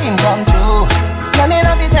make my dream come true. Let me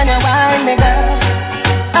love it and you wine me girl.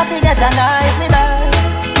 I forget a night with her.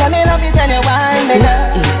 Let me love it and you wine me girl.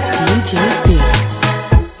 This is DJ FearLess.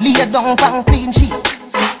 Lay down pan clean sheet.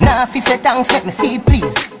 Now if you say thanks make me see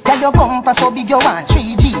please. Yeah your bumper so big you want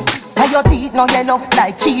 3 G's. And your teeth no yellow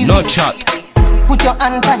like cheese. No chat. Put your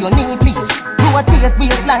hand on your knee please. Rotate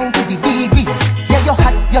waistline to the degrees. Yeah you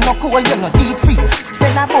hot, you no cold, you no deep freeze.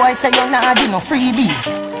 Tell a boy say you nah do no freebies.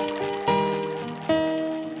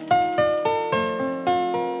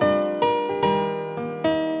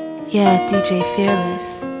 Yeah, DJ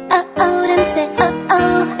FearLess. Oh, them say,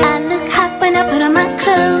 oh, I look hot when I put on my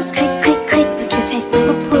clothes. Click, click, click, but you take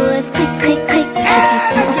my pause. Click, click, click, but you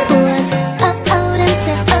take my pause. Oh, them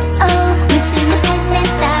say, oh, you see my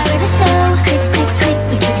feelings star of the show. Click, click, click,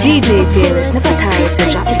 but you take DJ FearLess, never tired, so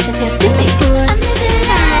drop it to your city. I'm living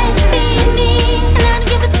life, being me, and I don't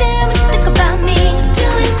give a damn what you think about me.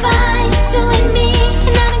 Doing fine, doing me,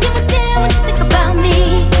 and I don't give a damn what you think about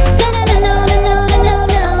me. No, no, no, no, no, no,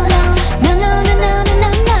 no, no.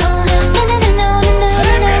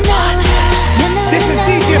 This is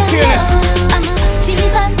DJ FearLess. I'm a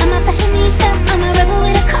diva, I'm a fashionista, I'm a rebel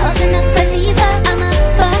with a cause and a believer. I'm a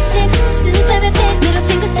boss chick, super perfect, middle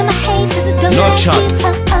fingers to my haters who don't like it.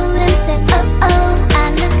 Oh, them said, oh,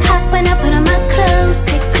 I look hot when I put on my clothes.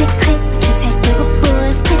 Click, click, click, but you take little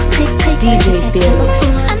pause. Click, click, click, DJ FearLess.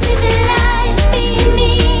 I'm living life, being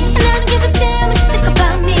me, and I don't give a damn what you think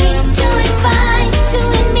about me. Doing fine,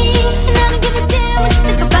 doing me, and I don't give a damn what you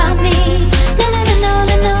think about me. No, no, no,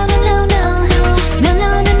 no, no, no, no,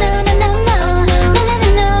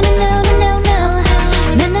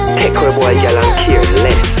 no, no. Picker boy, y'all on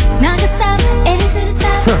FearLess. Now you stop, heading to the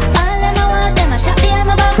top. All of my walls, them I shot behind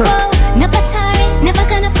my back. Never tiring, never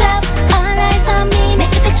gonna flop. All eyes on me,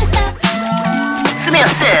 make the picture stop. See me I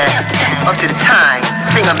say, up to the time,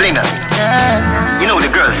 sing a blinger. You know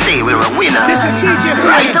the girls say we're a winner. This is DJ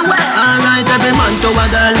Right FearLess. away. Alright, every man to a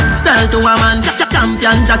girl to a man.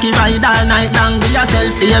 Champion Jackie ride all night long. Be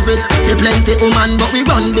yourself favorite. We plenty woman, but we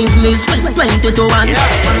run business 20 to 1.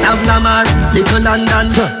 South Lamar, Little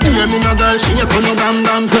London. Hear me no girl, she a no bam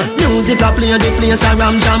bam. Music a play, the place a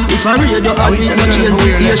ram jam. If I radio a we no change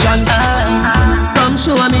the station. Come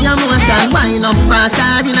show me emotion. Wind up fast,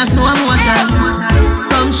 hard in a slow motion.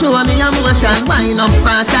 Come show me your motion, wind up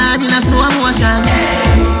fast hard in a slow motion.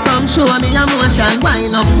 Come show me your motion,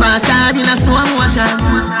 wind up fast hard in a slow motion.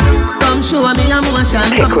 Come show me your motion,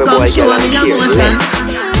 come show me your motion.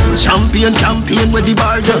 Champion with the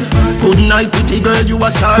bar. Good night, pretty girl, you a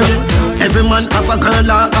star. Every man have a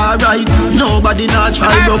girl alright. Nobody not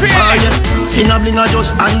try to fire. Sing a bling a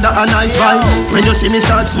just under a nice vibe. When you see me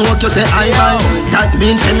start smoke, you say I vibe. That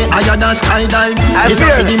means say me higher than skydive. It's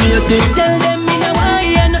a feeling. Tell them me no why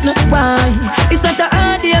and not why. It's not the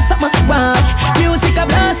idea, something why. Music a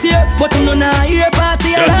blast here, but you know now hear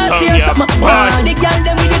party a last year, something why. The girl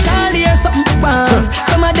them with the tall here, something why.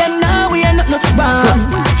 Some of them now we are not why.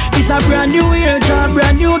 It's a brand new year, draw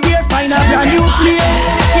brand new gear, find a brand new flair.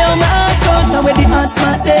 Yo, my heart goes away the hot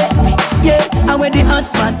spot there. Yeah, away the hot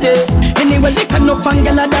spot there. Anyway, they can no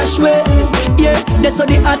fangala dash way. Yeah, that's how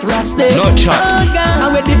the hot ras there. No chat.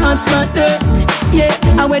 Away the hot spot there. Yeah,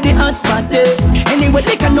 away the hot spot there. Anyway,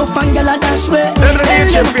 they can no fangala dash way.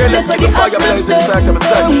 That's how the hot ras there.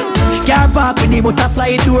 Car park with the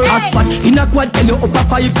butterfly door. Hot spot in a quad, tell you up a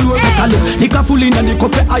 5 floor. Make a look, lick a full in and the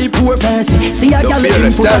cup of high pour fancy. See a gal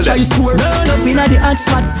in for a try score. Burn up in the hot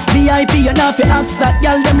spot. VIP and half a axe that.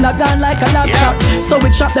 Gal them log on like a laptop. So we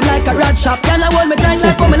chop them like a rat shop. Gal I hold me tight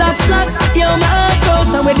like from a lock spot. Yo, my heart goes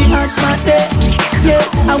away the hot spot there. Yeah,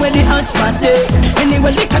 away the hot spot there.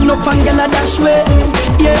 Anyway, they can no fangala dash way.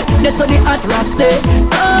 Yeah, that's how the hot ras there.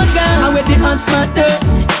 Oh God, away the hot spot there.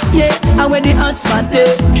 Yeah, away the hot spot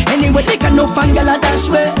there. Anyway, they can no fangala dash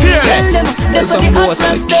way. Fearless. That's how the hot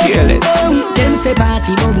ras there. Them say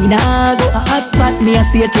party, but we nah go a hot spot. Me a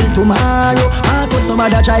stay till tomorrow. I go some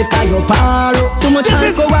other drive car your paro. Too much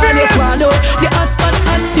alcohol you swallow. The hot spot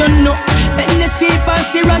hot you know. And the sleep and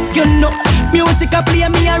see rock you know. Music a play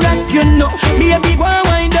me a rock you know. Baby go and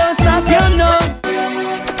wind don't stop you know.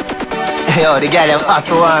 Yo, the guy them hot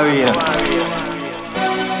for one real.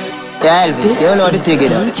 Yeah, Elvis, you know the ticket.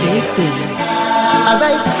 Alright,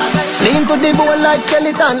 lean to the bone like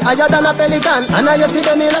skeleton, higher than a pelican, and now you see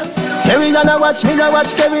the mirror. Carry on, I watch me, I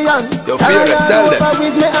watch carry on. Yo, Fearless, tell them.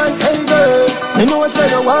 With me and hey girl, me know say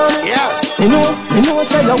you want me. Yeah. Me know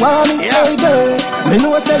say you want me. Yeah. Hey girl, me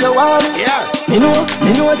know say you want me. Yeah. Me know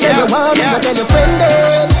say you want me. You tell your friend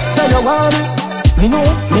them, say you want me. Me know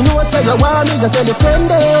say you want me. You tell your friend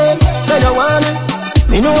them, say you want me.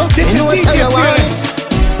 Me know say you want me.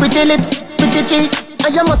 Pretty lips, pretty cheek,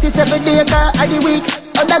 and you must see every day car of the week.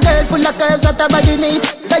 Other girl full of curves that her body neat.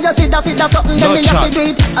 So you see that something that me have to do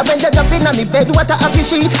it. I when you jump in on me bed, what a happy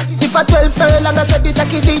sheet. If a 12 furlong I said it a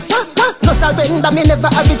kid it. No surrender, me never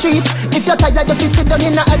have a treat. If you're tired, you sit down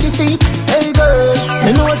in a happy seat. Hey girl, me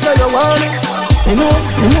know say you want me. Me know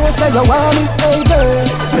say you want me. Hey girl,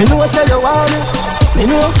 me know say you want me. Me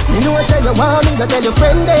know say you want me. You tell your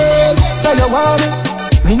friend them, say you want me.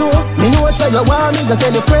 Me know say you want me, you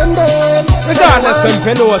tell your friend them. Regardless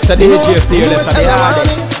them fellows say DJ Fearless are the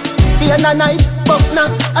hardest. Day and night, but now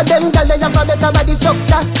a them gal they have a better body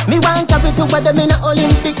structure. Me want carry two of them in the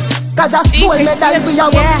Olympics. Cause a gold medal we a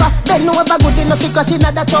work for. Then no ever good enough because she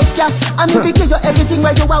not a chop ya. And me give you everything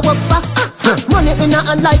where you a work for. Money in her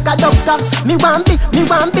hand like a doctor. Me want be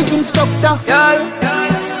instructor. Girl,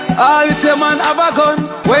 all with your man have a gun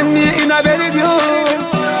when me in a bed with you.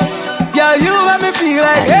 Girl, you make me feel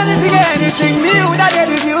like anything me would have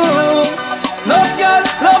done with you. Love, girl,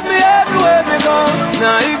 love me everywhere we go.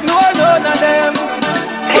 Now ignore none of them.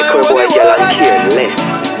 Boy, girl, and FearLess.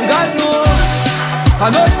 God know.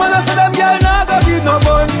 I know man I say them girl now go give no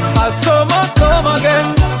bun. As summer come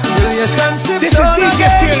again, relationship this done is DJ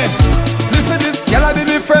again. Fearless. Listen this, girl I be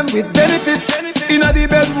my friend with benefits. Inna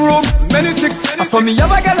the bedroom, many chicks. And for me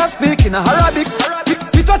have a girl I speak in a Arabic.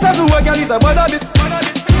 It what everywhere girl is a bad habit.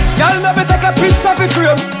 Girl, maybe take a picture for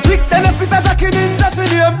frame. Flick then a spit a jacket in the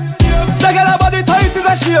name. The girl her body tight is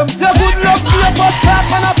a shame. The good luck be a first class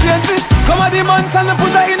man a plane fit. Come at the mansion and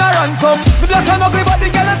put her in a ransom. The black and ugly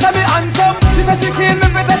body girl and say me handsome. She say she clean me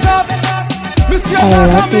fit the top. Miss your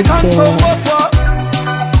black and me handsome but what?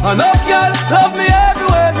 Enough girl, love me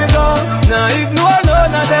everywhere we go. Now ignore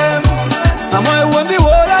none of them. I'm why want the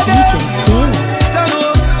whole of them.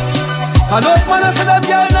 Enough man I say them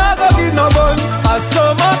girl now go give no gun. As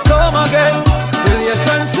summer come again,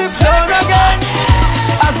 relationship done again.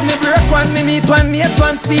 As me break one, me meet one, mate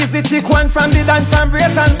one, seize the thick one from the dance from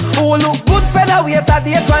Brayton. Who look good featherweight at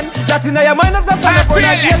date one. That in your mind is the stand up for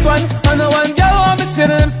that date one. And no one girl want me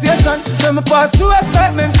chill in them station. When me pass through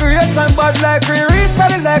excitement creation, but like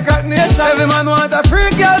re-resell it like Rock Nation. Every man want a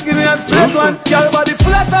free girl, give me a straight one. Girl body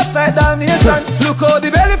full of top side damnation. Look how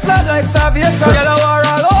the belly flat like starvation. Girl I war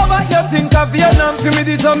all over, you think of Vietnam. For me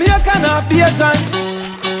the Jamaican aviation.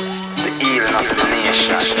 The healing of the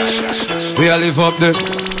nation. We all live up the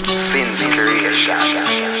Sin's creation.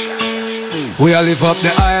 We all live up the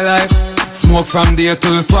high life. Smoke from day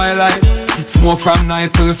till twilight. Smoke from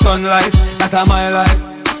night till sunlight. That a my life.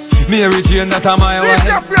 Mary Jane, that a my wife.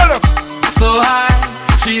 So high,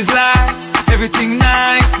 she's like everything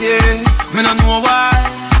nice, yeah. Me no know why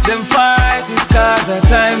them fight it, cause the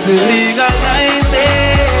time to legalize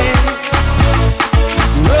it.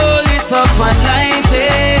 Roll it up and light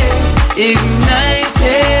it. Ignite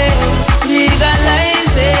it.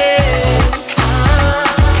 Legalize it.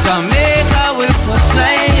 Jamaica will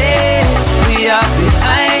supply it. We are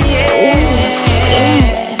behind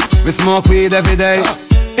it. We smoke weed every day.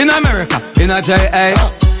 In America, in a JA,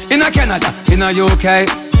 in a Canada, in a UK,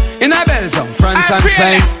 in a Belgium, France and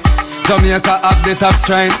Spain. Jamaica have the top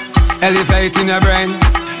strain, elevating your brain.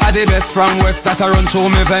 Are the best from West that a run through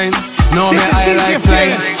me vein. Know me I like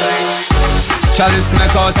flames. Chalice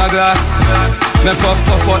make out a glass. Me puff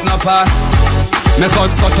out no pass. Me cut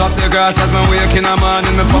up the grass as me wake in the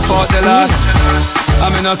morning. Me puff out the last. I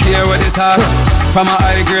me no care where the task. From a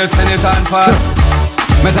high grade send it on fast.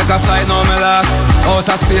 Me take a flight now me last. Out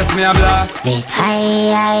of space me a blast.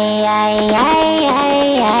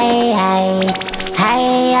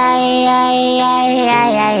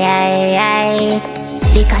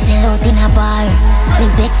 Because he looked in a bar. Me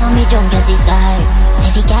beg for me jump as his guy.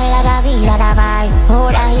 Say the girl a da vida da bar.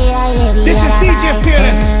 Hold a here, This is DJ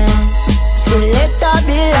FearLess. So let her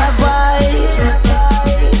be a vibe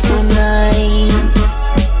tonight.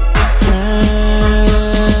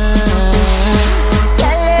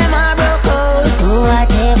 Girl, them a broke out. Do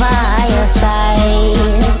whatever your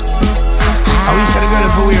style. How you said the girl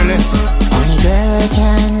for FearLess? Only girl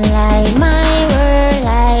can light my world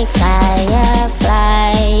like fireflies.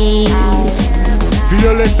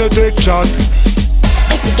 FearLess no take shot.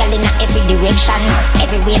 Girl in every direction,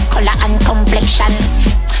 every race, color and complexion.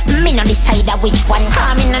 Me no decide which one,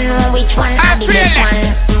 come in and know which one are the best one.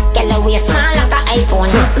 Girl always small like an iPhone.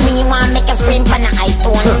 Me want make a scream for an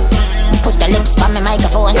iPhone. Put the lips on my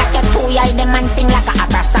microphone like a two-eye, them and sing like a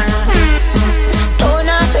opera song. Turn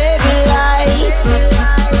off every light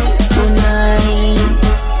tonight.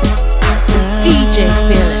 DJ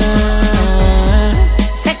FearLess.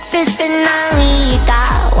 Sexy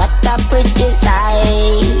senorita, what a pretty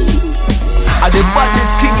sight. And the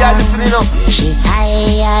baddest king you are listening up. She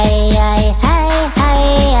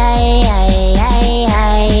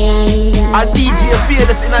and DJ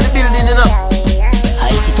FearLess in the building, you know.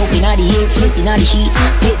 I sit up in the air, face in the sheet.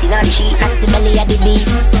 Face in the sheet, that's the belly of the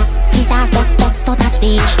beast. She says stop her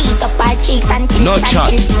speech. Beat up her cheeks and tips no and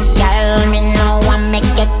tips. Girl, me know I make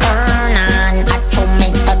it turn on. I show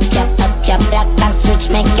me touch ya black and switch,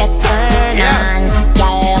 make it turn on.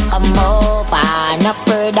 Girl, come over, no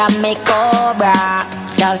further make cobra.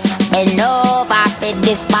 Just bend over for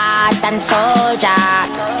this Spartan soldier.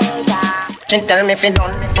 She tell me if you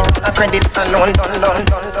done, a credit alone, done.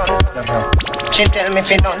 She tell me if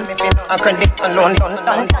you done, a credit alone,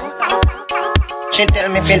 done. She tell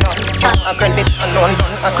me if you done, a credit alone,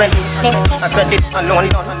 done. A credit alone, done. A credit alone,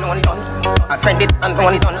 done. A credit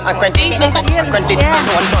alone, done.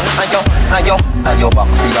 Ayo, back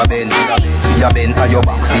for your bend, ayo back for your bend, ayo,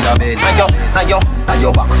 back for your bend,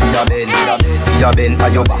 ayo back for your bend, ayo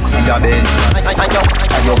back for your bend,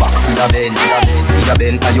 ayo back for your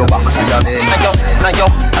bend, ayo back for your bend,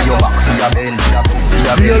 ayo back for your bend.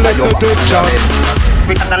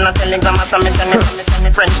 We got a telegram as a me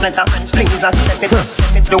French letter. Please accept it.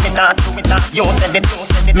 Do it hard. You said it.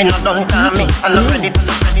 Me not done time me. I'm not ready.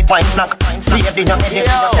 Wine snack. Baby, you're ready.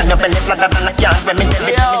 Can you belly flatter than I can't when me tell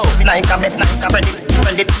it. Like a bed, spread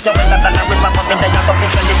it. You're better than a river, but then you're so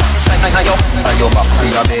pretty. Ayo back for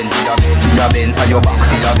your bend, ayo back for your bend, ayo back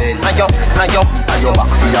for your bend, ayo back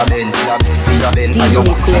for your bend,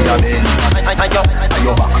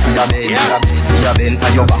 ayo back for your bend,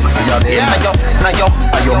 ayo back for your bend,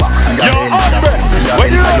 ayo back for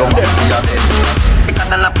your bend.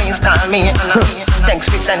 Because Anna, please call me Anna. Thanks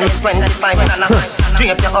for sending me 25 Anna.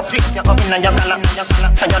 Drape you up in your gala.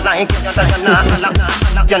 So you like it, so you not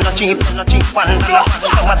you're not cheap, $1. So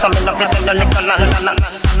what's some love you tell your little land.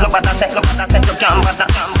 Look what I said, you can't bother.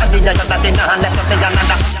 I did you that in hand, let you say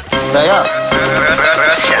another.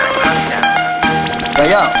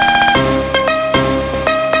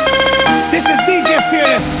 This is DJ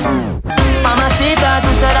FearLess. Mamacita, tú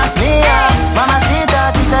serás mía.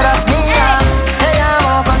 Mamacita, tú serás mía. Te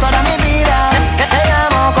amo con toda mi vida. Te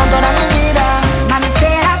amo con toda mi vida. Mami,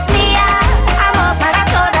 serás mía. Amor para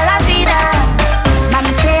toda la vida.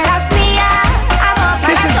 Mami, serás mía. Amor para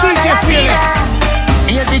This is toda DJ la vida. FearLess.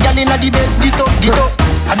 Here's the girl inna the bed, get up.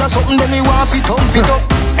 I do something that me want fit up.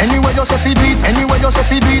 Anyway you say fi do it, anyway you say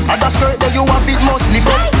fi do it. Other skirt that you have it must lift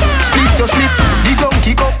up. Split your split, the ground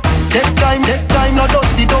kick up. Take time, no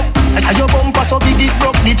dust it up. And your bumper so big it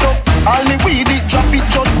broke the chop. All me weed it, drop it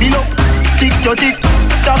just below. Tick your tick,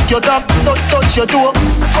 tap your tap, touch your toe.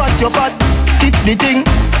 Fat your fat, tip the thing,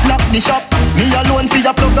 lock the shop. Me alone for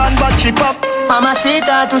your plug and battery pop.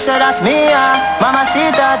 Mamacita, tú serás mía.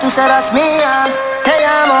 Mamacita, tú serás mía. Te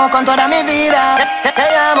amo con toda mi vida. Te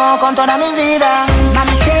amo con toda mi vida.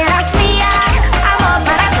 Mami, serás mía, amor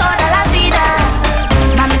para toda la vida.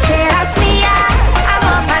 Mami, serás mía,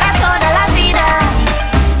 amor para toda la vida.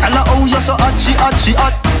 Tell her how you so hot, she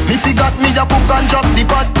hot. Me forgot me a cook and drop the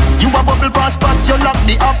pot. You a bubble pass pot, you lock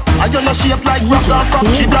the up. And you no shape like rock and fuck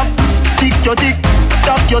she drop. Tick your tick,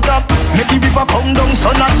 tap your tap. Make the river come down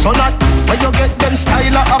so not. Where you get them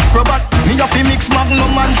style of acrobat. Me a fi mix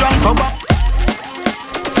magnum and drunk rubber.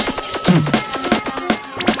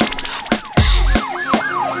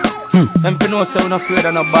 Them fi know so not afraid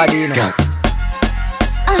of nobody, you know.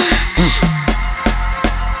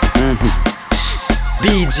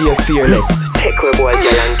 DJ FearLess. Take a boy,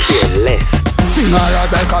 girl, and careless. Sing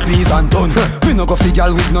hard like a peas and done. We no go fi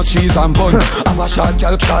gal with no cheese and bun. Have a shot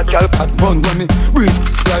gal cat bun. When me breeze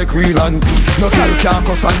like real and no gal can't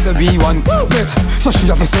cuss and say we one bet. So she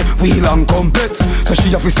have to say wheel and come bet. So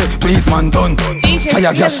she have to say please man done.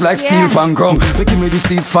 Fire gash like steel pan grum. They give me the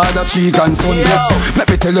seeds father cheek and son bet. Let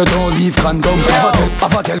me tell you don't leave condom.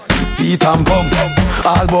 Have a gal beat and bum.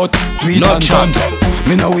 All about tweet and done.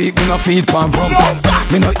 Me no weak, me no feed pan bum.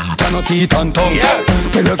 Me no eat and no teeth and tongue.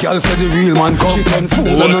 Tell your gal say the real man come. She turn fool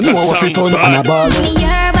and I know what it turn on a ball. Give me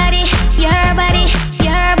your body, your body,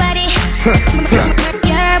 your body.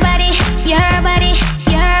 Your body, your body,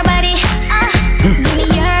 your body. Give me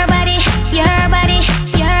your body, your body,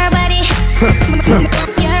 your body.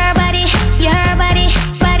 Your body, your body,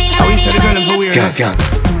 body. How you say the girl in weird?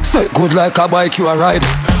 Say good like a bike you a ride.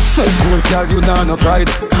 Say good girl you nah no pride.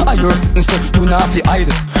 I hear so you nah fi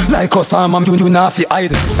hide. Like us man you nah fi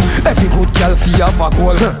hide. Every good girl fi have a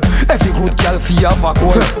goal. Every good girl fi have a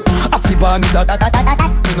goal. I fi born with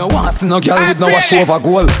that. You know want see no girl with no wash over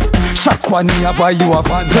goal. Shock one near buy you a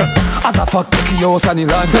van. As a fuck take your house and the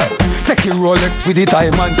land. Take your Rolex with the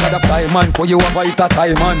time man. Cause the time man for you a buy it a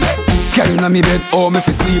time man. Girl inna me bed oh me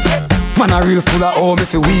fi sleep. Man a real school at home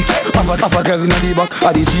if you weak. Have a girl in the back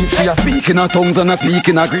of the jeep. She a speaking her tongues and a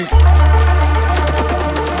speaking her Greek.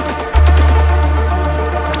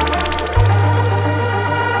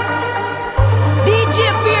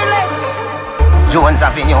 DJ FearLess. Jones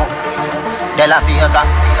Avenue, De La Vega,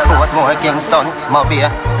 Portmore, Kingston,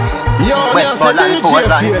 Mobile, Westmoreland,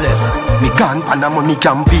 Portland. Me gone pan a money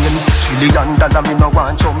campaign. $1 trillion me no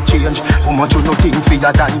want some change. How much you no think for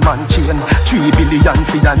your diamond chain? 3 billion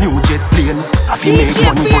for your new jet plane. I fi make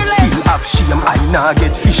money but still have shame. I nah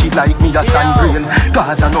get fishy like me a sand grain.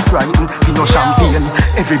 Gaza no frightened, fi no champagne.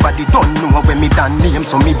 Everybody don't know when me done name.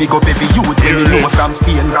 So me big up every youth when me know from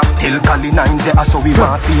Spain. Tell Cali 9 say so we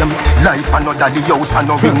want fame. Life another the house and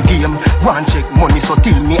no ring game. Want check money so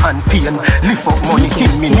till me and pain. Lift up money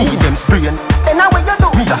till me need them sprain. Then how you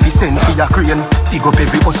do? Me a fi send for your crane. Big up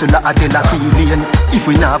every hustler a tell a feeling. If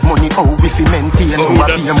we not have money, how we fi maintain? Who a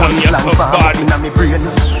pay money plan farm up inna me brain?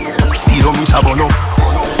 Speedometer burn up.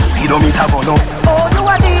 Speedometer burn up. Oh, you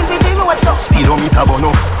a deal with me, what's up? Speedometer burn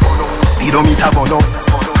up. Speedometer burn up.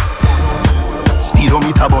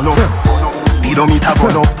 Speedometer burn up. Speedometer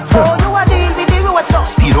burn up. Oh, you a deal with me, what's up?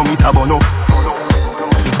 Speedometer burn up.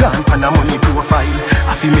 Gone pan a money profile.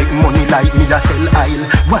 I fi make money like me a sell aisle.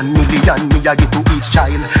 1 million me a give to each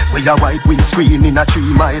child. We a white windscreen in a 3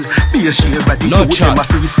 mile. Be a share of the youth them a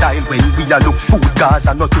freestyle. When we a look food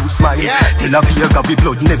Gaza not too smile. Tel Aviv we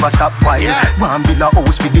blood never stop while. One bill a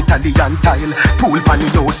house with Italian tile. Pool pan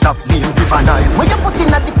the house stop name River Nile. When you put in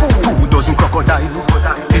at the pool 2 dozen crocodile.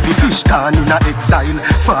 Every fish gone in a exile.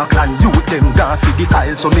 Falkland youth them gone for the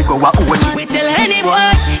Kyle. So me go a OG. We tell any boy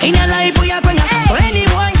in a life we are bring up. So any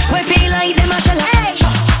boy we feel like them a shella.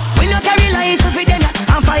 We no carry lies for them.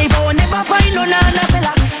 And 5-0 never find no nana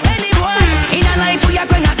seller. Any boy in a life we a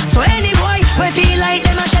bring up. So any boy we feel like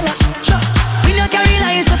them a shella. We no carry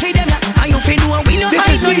lies for them. And you feel no we no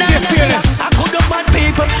find no nana seller. I good up bad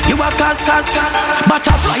people. You a cat.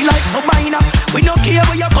 Butterfly like some minor. We no care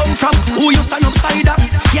where you come from. Who you stand upside up.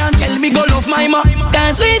 Can't tell me go love my ma.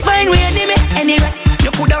 Dance we find way anyway.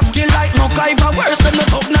 You coulda skill like no MacGyver. Worse than no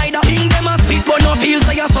top neither. Think them a spit but no feel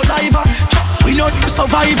say a saliva. We not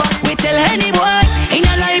survivor. We tell any boy in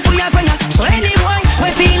a life we a bringer. So any boy we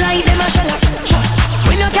feel like them a shella.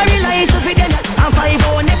 We no carry lies to fit them. And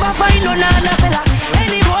 5-0 never find no nana seller.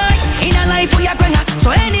 Any boy in a life we a bringer. So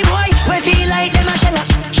any boy we feel like them a shella.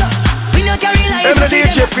 We no carry lies to fit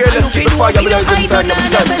them. fireflies inside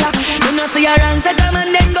themselves. You know see your hands at them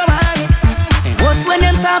and then go marry. What's when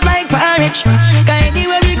them soft like porridge? Cause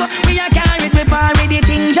anywhere we go, we a carry it. We parry the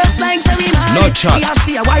thing just like so we marry. No chat. We a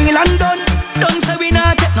stay a while and done. Done so we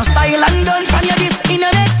not take no style and done. From you this in a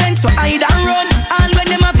make sense, so I don't run. All when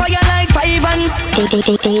them a fire like 5 and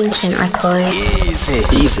Ancient record.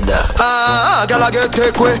 Easy that. Girl I get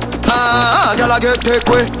take way. Girl I get take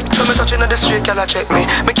way. So me touching on the street, girl I check me.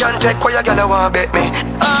 Me can't take where your girl I want bet me.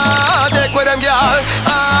 Take with them girl.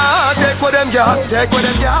 Take with them girl. Take with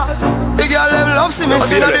them girl. The girl them love see me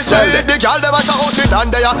in the street. The girl them a shout me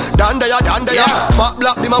down there, down there, down there. Fat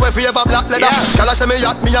black, be my way forever black leather. Girl I say me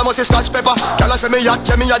yacht, me a must scotch pepper. Girl I say me yacht,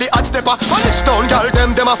 yeah me a the hot stepper. On this town, girl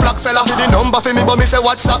them a flock fella. See the number for me, but me say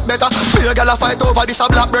what's up better. Beer girl a fight over this a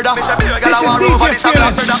black brother. Me say beer girl a war over this a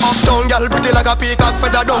black brother. Uptown girl pretty like a peacock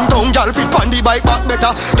feather. Downtown girl fit pon the bike back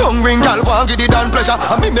better. Tongue ring girl want give the dan pleasure.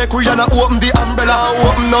 And me make we and open the umbrella.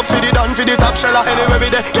 Open up for the dan for the top sheller. Anyway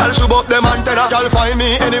me there, girl shoot up them antenna. Girl find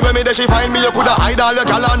me anyway me there. She find me, you coulda hide all your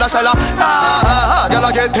gal on the cellar. Gal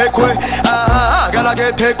I get take way. Gal I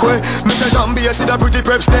get take way. Me say zombie, you see the pretty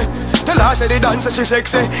preps there. Tell her say the dancer she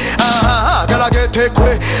sexy. Gal I get take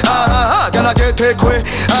way. Gal I get take way.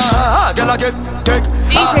 Gal I get take.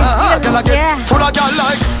 Gal I get full of gal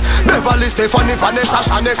like Beverly, Stephanie, Vanessa,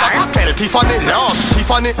 Shanessa, Kartel, Tiffany, Love,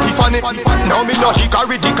 Tiffany. Now me no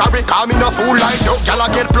hickory, dickory, call me no fool like no. Gal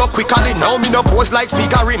I get blocked quickly. Now me no pose like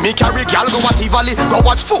figure. Me carry gal go at Tivoli. Go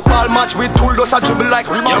watch football match with tool does a dribble like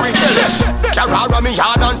Ribari. Carrara me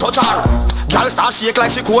hard and touch her. Gal start shake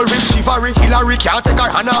like she cold with shivery. Hillary can't take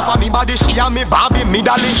her hand off of me body. She and me Barbie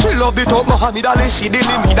middle. She love the top Muhammad Ali. She did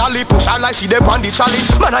me middle. Push her like she dey on the trolley.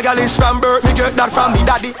 Man a gal is from birth. Me get that from me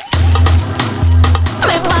daddy.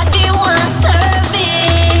 My body wants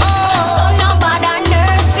service, so nobody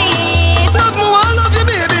nurse it. Love me, I love you,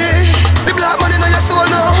 baby. The black man in your soul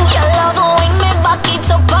now. Your love when me back it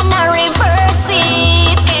up and I reverse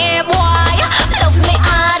it. Hey boy, love me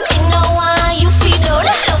hard, me know why you feel down.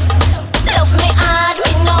 Love me hard,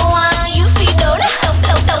 me know why you feel down.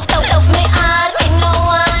 Love me hard, me know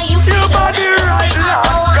why you feel down. Your body right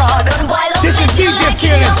now, God. This is DJ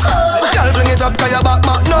FearLess. Girl fling it up 'cause your back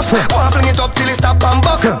mat enough. Wanna fling it up till it stop and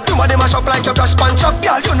buck. You body mash up like your cash pan chop.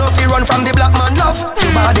 Girl, you know if you run from the black man love.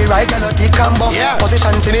 Your body right, girl, you thick and buff.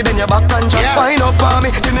 Position for me, bend your back and just wind up on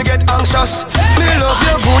me till me get anxious. Me love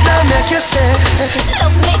you good and make you say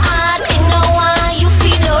love me hard, me know why you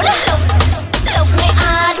feel down. Love me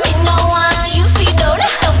hard, me know why you feel down.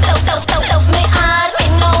 Love me hard, me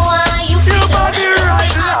know why you feel down. Your body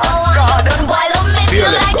right now, God. Boy, love me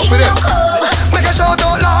feel like you know cold. Make a shout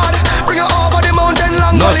out loud. Bring her over the mountain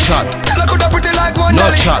long No valley. chat. Look how pretty like one No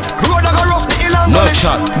dolly. chat. Road like a rough the hill and No gully.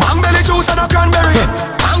 chat. Bang belly juice and a cranberry.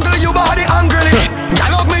 Angle you body angrily.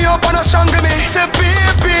 Girl hug me up and a strangle me. Say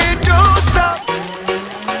baby don't stop.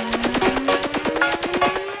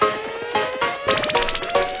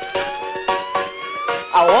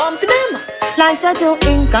 I want them. Like tattoo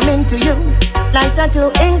ink coming to you. Like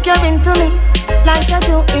tattoo ink you're into me. Like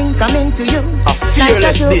tattoo ink coming to you. A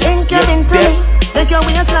fearless like this. ink you're into me. Make your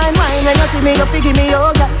waistline wine when you see me, you figure me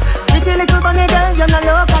yoga. Pretty little bunny girl, you're not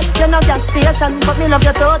local. You're not gas station, but me love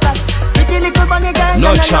your total. Pretty little bunny girl,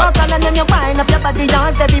 No you're not chat. local. And then you wind up your body,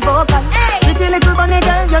 you're very vocal. Pretty little bunny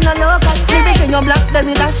girl, you're not local. Me begin your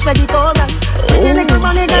blackberry dash for the total. Pretty little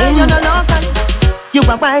bunny girl, you're not local. You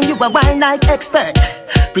a wine like expert.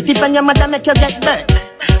 Pretty from your mother make you get burnt.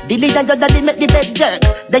 The leader your daddy make the bed jerk.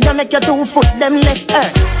 Then you make your 2 foot them left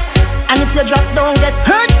hurt. And if you drop don't get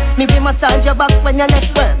hurt, me be massage your back when you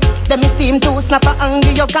left work. Then me steam to snap a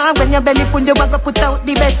angle your car. When your belly full you go put out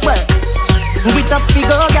the best work. With a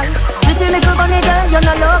figure girl, pretty little bunny girl, you're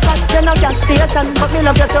not local. You're not gas station, but me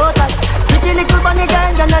love your total. Pretty little bunny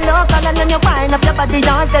girl, you're not local. And then you wind up your body,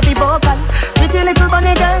 you're very vocal. Pretty little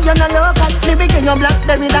bunny girl, you're not local. Me begin your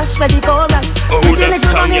blackberry dash for the coral. Pretty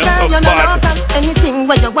little bunny girl, you're not local. Anything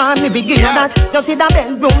where you want, me begin that. You see the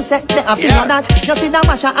bedroom set, there I feel that. You see the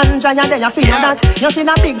washer and dryer, there I feel that. You see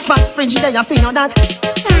the big fat fridge, there I feel that.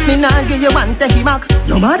 Me nah give you one, take it back.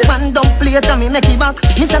 You mad one don't play it and me make it back.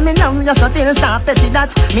 Me say me love you so till stop petty that.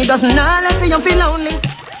 Me doesn't know if you feel lonely.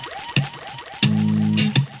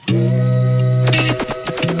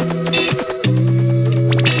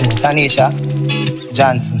 Tanisha,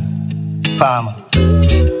 Johnson, Palmer.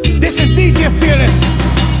 This is DJ FearLess.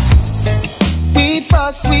 We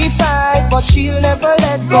fuss, we fight, but she'll never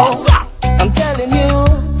let go. I'm telling you,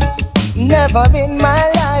 never in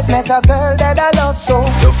my life met a girl that I love so.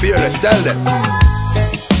 You're fearless, tell them.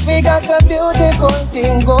 We got a beautiful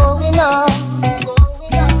thing going on,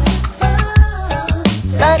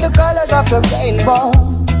 like the colors of the rainbow.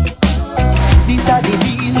 These are the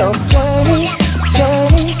real love journey.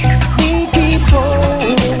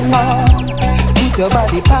 your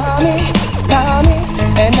body for me,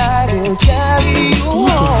 and I will carry you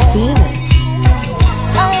home. FearLess.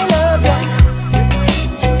 I love you,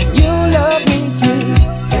 you love me too.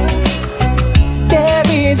 There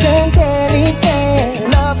isn't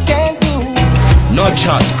anything love can do. No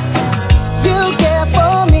chat. You care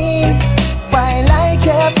for me while I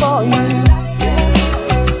care for you.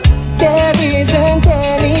 There isn't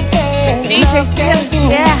anything DJ love can FearLess, do.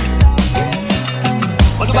 yeah.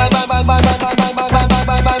 Bye bye bye bye bye bye bye bye bye bye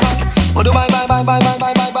bye bye bye. Bye bye bye bye bye bye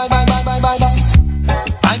bye bye bye bye bye bye bye.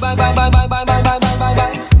 Bye bye bye bye bye bye bye bye bye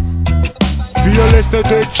bye. FearLess to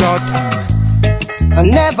take chat. I'll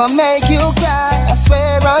never make you cry, I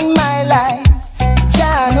swear on my life.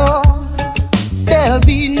 Chano, there'll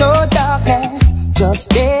be no darkness, just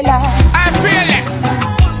daylight. I'm FearLess.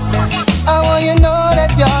 I want you to know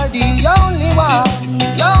that you're the only one,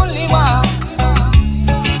 the only one.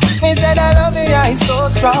 Me said I love you, yeah, it's so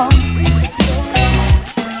strong.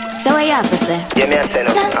 So what you have to say? Yeah, me I say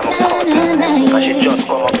no, I'm a country. Cause she just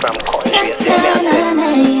come up from country, you see me I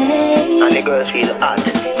say. And the girls feel hot,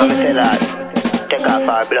 I'm tell her, take off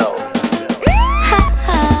her blow. Ha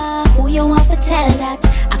ha, who you want to tell that?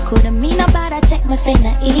 I couldn't mean about it, take my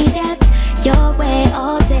finger, eat that. Your way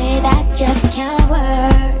all day, that just can't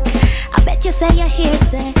work. I bet you say you're here,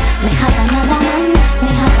 say me have another man, me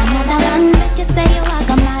have another man. Bet you say you are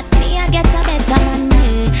mad, me I get a better man,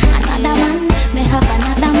 me another man, me have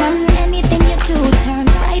another man. Anything you do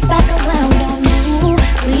turns right back around on you.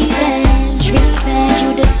 Revenge, revenge,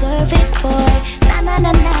 you deserve it, boy. Na na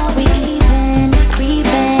na na, we even.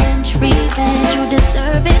 Revenge, revenge, you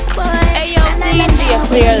deserve it, boy. Hey yo, DJ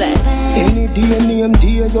FearLess. Any day, name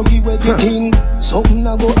day, you give away the thing. Something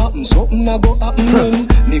a go happen, something a go happening.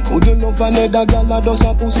 Me couldn't love another girl a does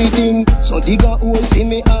a pussy thing. So dig a hole for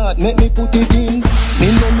me heart, make me put it in.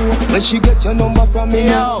 Me no know when she get your number from me.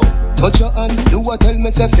 Yo. Touch your hand, you a tell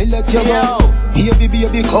me say feel let you go. Baby,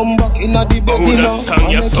 baby, come back in a the bed, you know.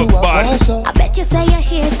 I bet you say you're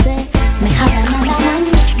here, say me have another man,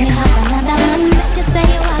 me have another man. Bet you say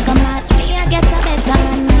you are mad, me I get a better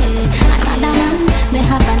man, me another man, me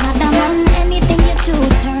have another man. Anything you do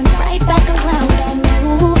turns right back around on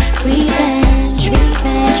you. Revenge,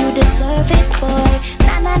 revenge, you deserve it, boy.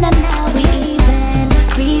 Na na na na, we even.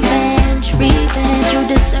 Revenge, revenge, you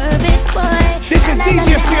deserve it, boy. This is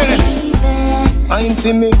DJ FearLess. I'm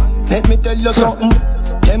for me, let me tell you something.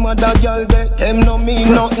 Them other girl there, them no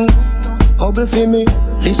mean nothing. Bubble for me,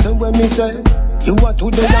 listen when me say. You are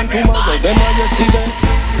today and tomorrow, them all you see them.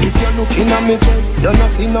 If you're looking at me chest, you not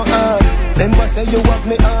see no heart. Remember say you have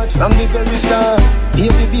me heart from the very start.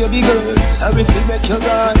 Baby, baby girl, sorry if you make you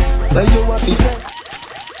run. Where you want to say?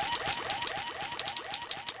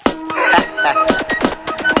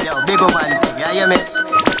 Yo, big up man, you hear me?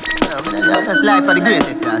 Yo, that's life for the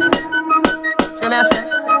greatest, you see. See me I say?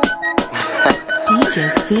 DJ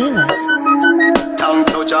FearLess. Thank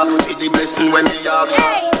you, Jah, for the blessing when me ask.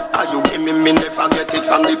 Are you give me never get it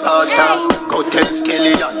from the pastor? Go tell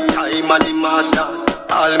Skelly and time and the master.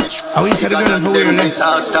 All me how you say the girl for FearLess?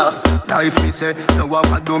 Life me say, no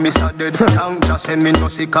what do me so dead. Thank just say me no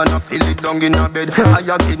sick and I feel it down in a bed. I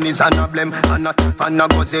have kidneys and a blem and a tip and a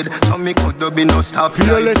go zed. So me could be no stop.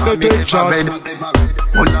 FearLess to take shot.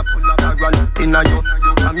 Pull up, I run in a you.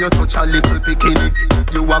 From you touch a little bikini.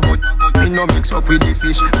 You a good, me no mix up with the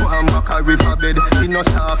fish. One back a river bed. Me no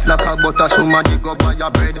soft like a butter, somebody go buy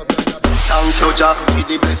a bread. Thank you, Jah, for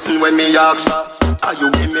the blessing when me ask for. Are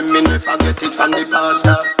you give me never get it from the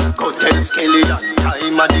pastor? Go tell Skelly and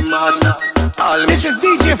time of the master. All this is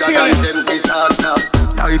DJ FearLess.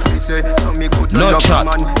 Life me say, so me could no chat.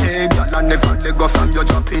 Man. Hey, girl, I never let go from your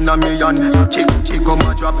drop in a million. Chick come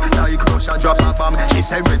a drop, like Russia drop a bomb. She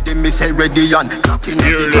say ready, me say ready and clock in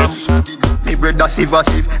the drum. Me brother Siva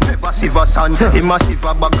Siv, never Siva son. Him a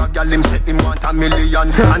Siva bag a girl, him say him want a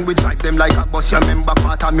million. And we drive them like a bus, you remember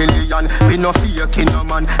 $250,000. We no fake in no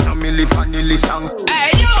man, no milli vanilli song.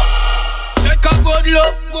 Hey yo, take a good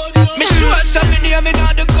look. Me sure say me name me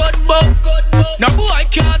got the good book. No boy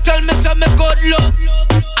can't tell me say me good look.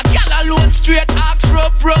 A gal alone straight axe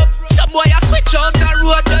rope. Some boy a switch out the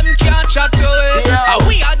road, them can't chat to it. And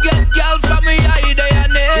we a get gal from me eye day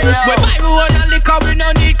and day. We buy me one a liquor, we no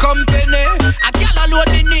need company. A gal alone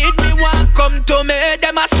they need me, want come to me.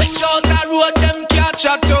 Them a switch out the road, them can't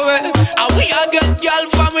chat to it. And we a get gal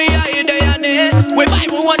from me eye day and day. We buy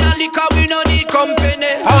me one a liquor, we no need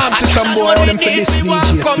company. I'm to some boy on them for this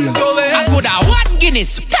DJ FearLess. I could have one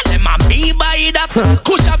Guinness, tell them I'm me buy that.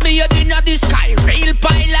 Push up me head in the sky, real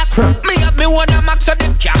pilot. Me have me one a max so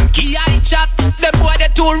them can't key eye chat. Them boy they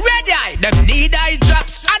too red eye, them need eye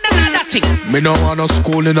drops. And another thing, me no want no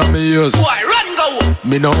school in a me ears. boy run go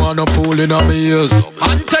Me no want no pool in my ears.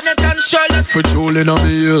 Antoinette and Charlotte for jewel in my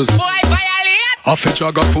ears. Boy, violate. I fit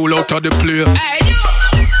I got full out of the place. Hey, you.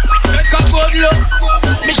 Make a good look.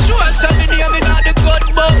 Me sure some me name in the good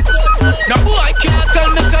book. No boy can't tell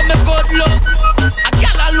me some me good look. A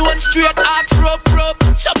gal alone straight axe rope.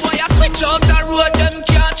 Some boy I switch out the road, them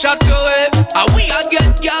can't chat away. And we a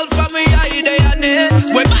get gal from me eye day and day.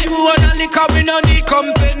 We buy we wanna liquor, we no need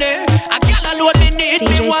company. A gal alone me need,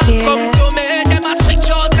 me want come to me. Them a switch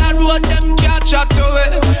out the road, them can't chat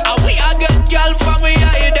away. And we a get gal from me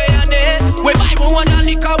eye day and day. We buy we wanna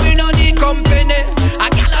liquor, we no need company. A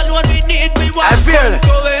gal alone me need, me want come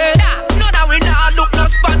to me. No that we not look no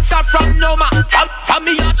sponsor from no man. From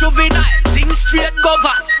me a juvenile, things straight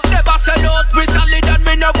govern. Never sell out, we solid and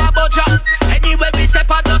me never budge. Anyway we step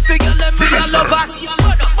out, just figure them me a lover.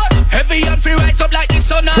 Heavy and free rise up like the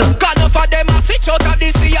sun. Got enough of them a switch out of the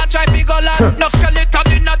sea and try big land. Enough skeleton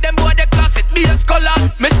in a them boy the class it be a skull.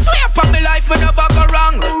 Me swear for me life me never go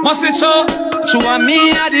wrong. Must it show? True and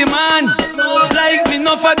me a the man. Like me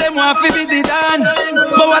enough of them want to be the Dan.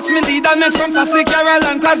 But watch me lead and make some fussy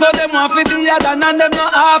Caroline. Cause all them want to be the Dan and them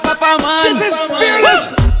not half of a man. This is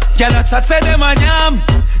fearless. Girl a chat say them a yam.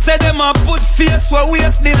 Say them a put face where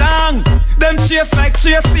waist belong. Them chase like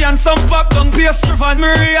Tracy and some pop down pace through and me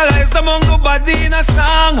realize them on go body in a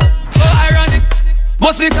song. So ironic.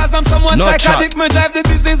 Must because I'm someone psychotic. Me drive the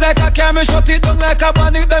business like a car, me shut it down like a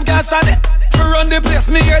panic. Them can't stand it. To run the place,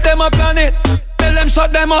 me hear them a plan it. Tell them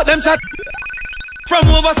shut them out, them chat. From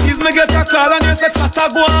overseas, me get a call and you say chat a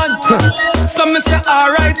go on. Some me say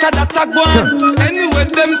alright, a that a go on. Anyway,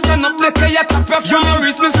 them stand up, they play a tap your from your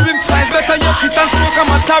wrist, me swim size. Better you sit and smoke a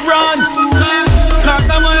mataran. Cause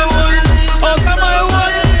I'm my one, oh I'm my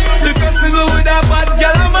one. If you see me with a bad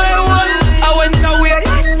girl, I'm my one. I went away,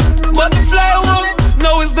 yes, but to fly home.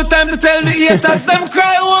 Now is the time to tell the haters them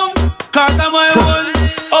cry home. Cause I'm my one,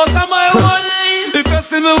 oh I'm my one. If you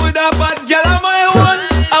see me with a bad girl, I'm my one.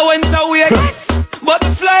 I went away, yes, but to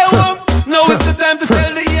fly home. Now is the time to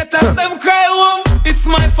tell the haters them cry home. It's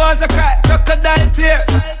my fault I cry crocodile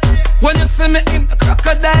tears when you see me in the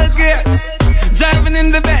crocodile gears. Driving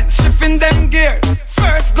in the Benz, shifting them gears.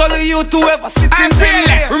 First goal of you to ever sit in them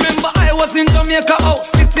chairs. Remember I was in Jamaica house,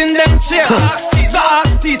 sitting them chairs. The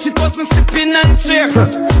ass teach, it wasn't sipping and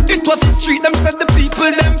cheers. It was the street, them said the people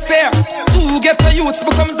them fair. To get the youths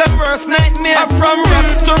becomes them worst nightmare. I'm from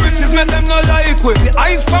rocks to riches, make them no like with. The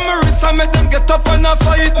eyes from my wrist, I make them get up and not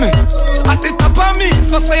fight me. At the top of me,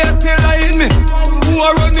 society lying me. Who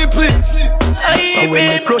are on the place? So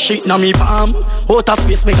when I crush it na me palm, outer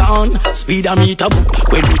space me gone. Speed a meter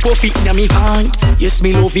book, when me puff it na me fan. Yes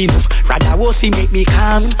me love enough, rather was he make me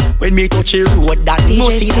calm. When me touch a road, that no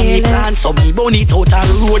see na me plan. So me burn it out a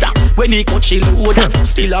road, when he touch a load.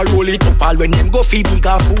 Still a roll it up all when them go fi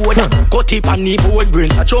bigger food. Cut it on the board,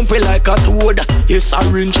 brains a jump like a toad. Yes a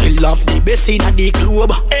ring chill love the best in the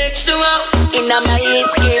club. H2O, inna my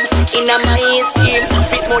scheme, inna my scheme.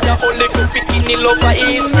 Fit more than only go pick in the love of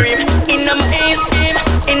ice cream. Inna my scheme,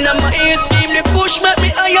 inna my scheme. The push make me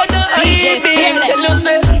higher than DJ FearLess. Tell you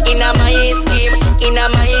say, inna my scheme, inna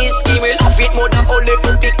my scheme. We love it more than only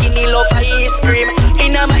go pick in the love of ice cream.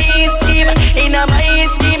 Inna my scheme, inna my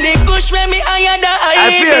scheme. The push make me higher than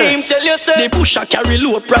ice cream. Tell you say, the push a carry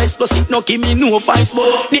low price, but it no give me no vice.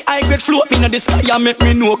 But the high grade float me in the sky and make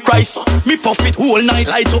me no cry. So me puff it whole night,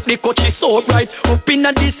 light up the country so bright. Up in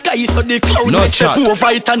the sky so the cloud no step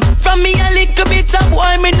over it. And from me a little bit of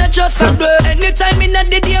boy, me not just a blur. Anytime in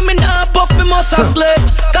the day, me not puff, me must a slip.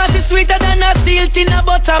 Cause it's sweeter than a silt in a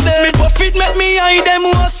butterbell. Me puff it make me hide them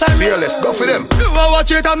was a FearLess, go for them. Do I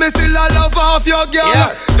watch it and me still a love off your girl.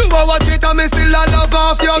 Do I watch it and me still a love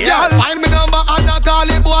off your girl. Find me number and I call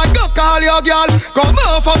it boy, go call your girl. Come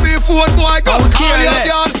off of me phone boy, go call your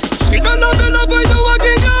girl. She don't love you love when you a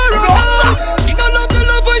give your run. She don't love you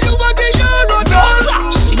love when you a give your run.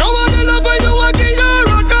 She don't want to love when you a give your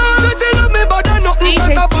run. Say she love me but I nothing to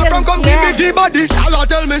stop her from come give me the body. Y'all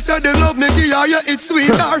tell me say they love me give her, yeah it's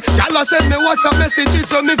sweeter. Y'all send me WhatsApp messages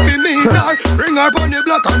so me fi meet her. Bring her on the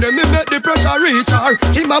block and then me make the pressure reach her.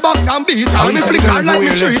 Him a box and beat her, me flick her like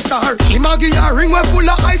me 3-star. Him a give her ring we full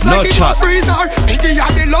of ice like it a freezer. Me give her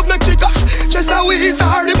the love me chica, just a wheezer.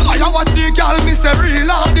 The boy a watch the girl, me say real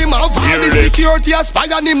hard. Him a find the security a spy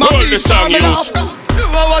and him a beat her me laughter. Do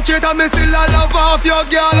I watch it and me still a love off your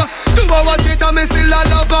girl. Do I watch it and me still a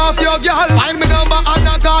love off your girl. Find me number and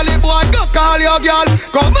I call it boy, go call your girl.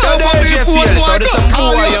 Come over me phone boy, go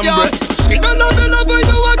call your girl. She don't love you love when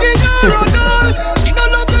you a give your run. She don't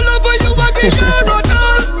love you love when you a give your run.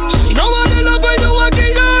 She don't want to love when you a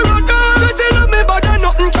give your run. Say she love me but I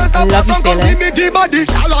nothing can stop her from come give me the the body.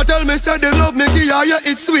 Y'all tell me say they love me, give her, yeah,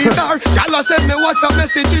 it's sweeter. Y'all send me WhatsApp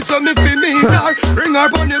messages so me fi meet her. Bring her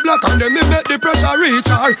on the block and then me make the pressure reach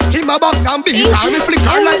her. Him a box and beat her, me flick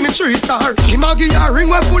her like me 3-star. Him a give her ring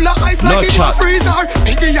when full of ice like it a freezer.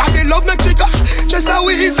 Me give her the love me chica, just a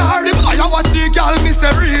wizard. The boy a watch the girl, me say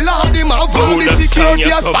real hard. Him a found the security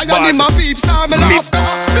a spy and him a peep star, me laugh.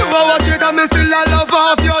 You a watch it and me still a love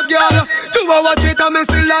off your girl. You a watch it and me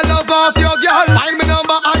still a love off your girl. Find me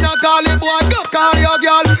number and I call it, boy, go call your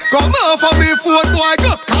girl. Come on for me phone, boy,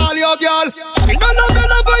 go call your girl. She no love you,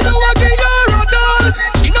 you a give her a doll.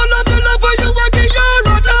 She no love you, you a give her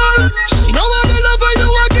a doll. She no want to love you,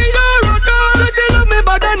 a give her a doll. Say she love me,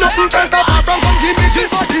 but then nothing can stop her from come give me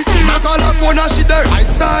this body. Him a call her phone and she the right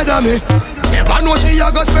side of me. Never know she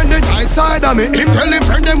a go spend the night side of me. Him tell him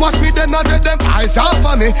friend them watch me, them not get them eyes off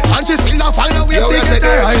of me. And she still a find a way to get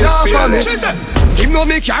her eyes off of me. She said, him know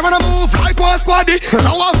me care when I move like one squaddy.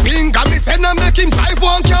 Now I finger me send and make him drive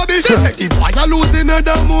one cabbage. She said the boy a lose him and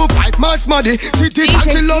move like mad smaddy. Titty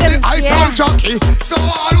and she love the eye-tall jockey. So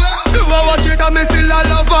all way, you a watch it and me still a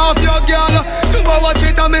love off your girl. You a watch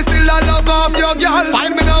it and me still a love off your girl.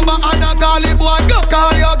 Find me number and I call it, boy, go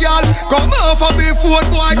call your girl. Come on for me phone,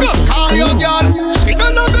 boy, go call your girl. She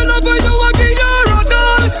no love you, you a give her a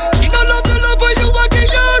doll. She no love you, you a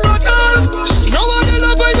give her a doll. She no want to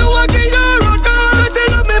love you, a give her a doll. Say she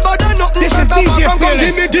love me, but then nothing can stop her from come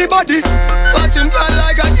give me the body. Watch him fly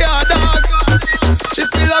like a car dog. She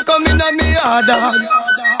still a coming on me hard dog.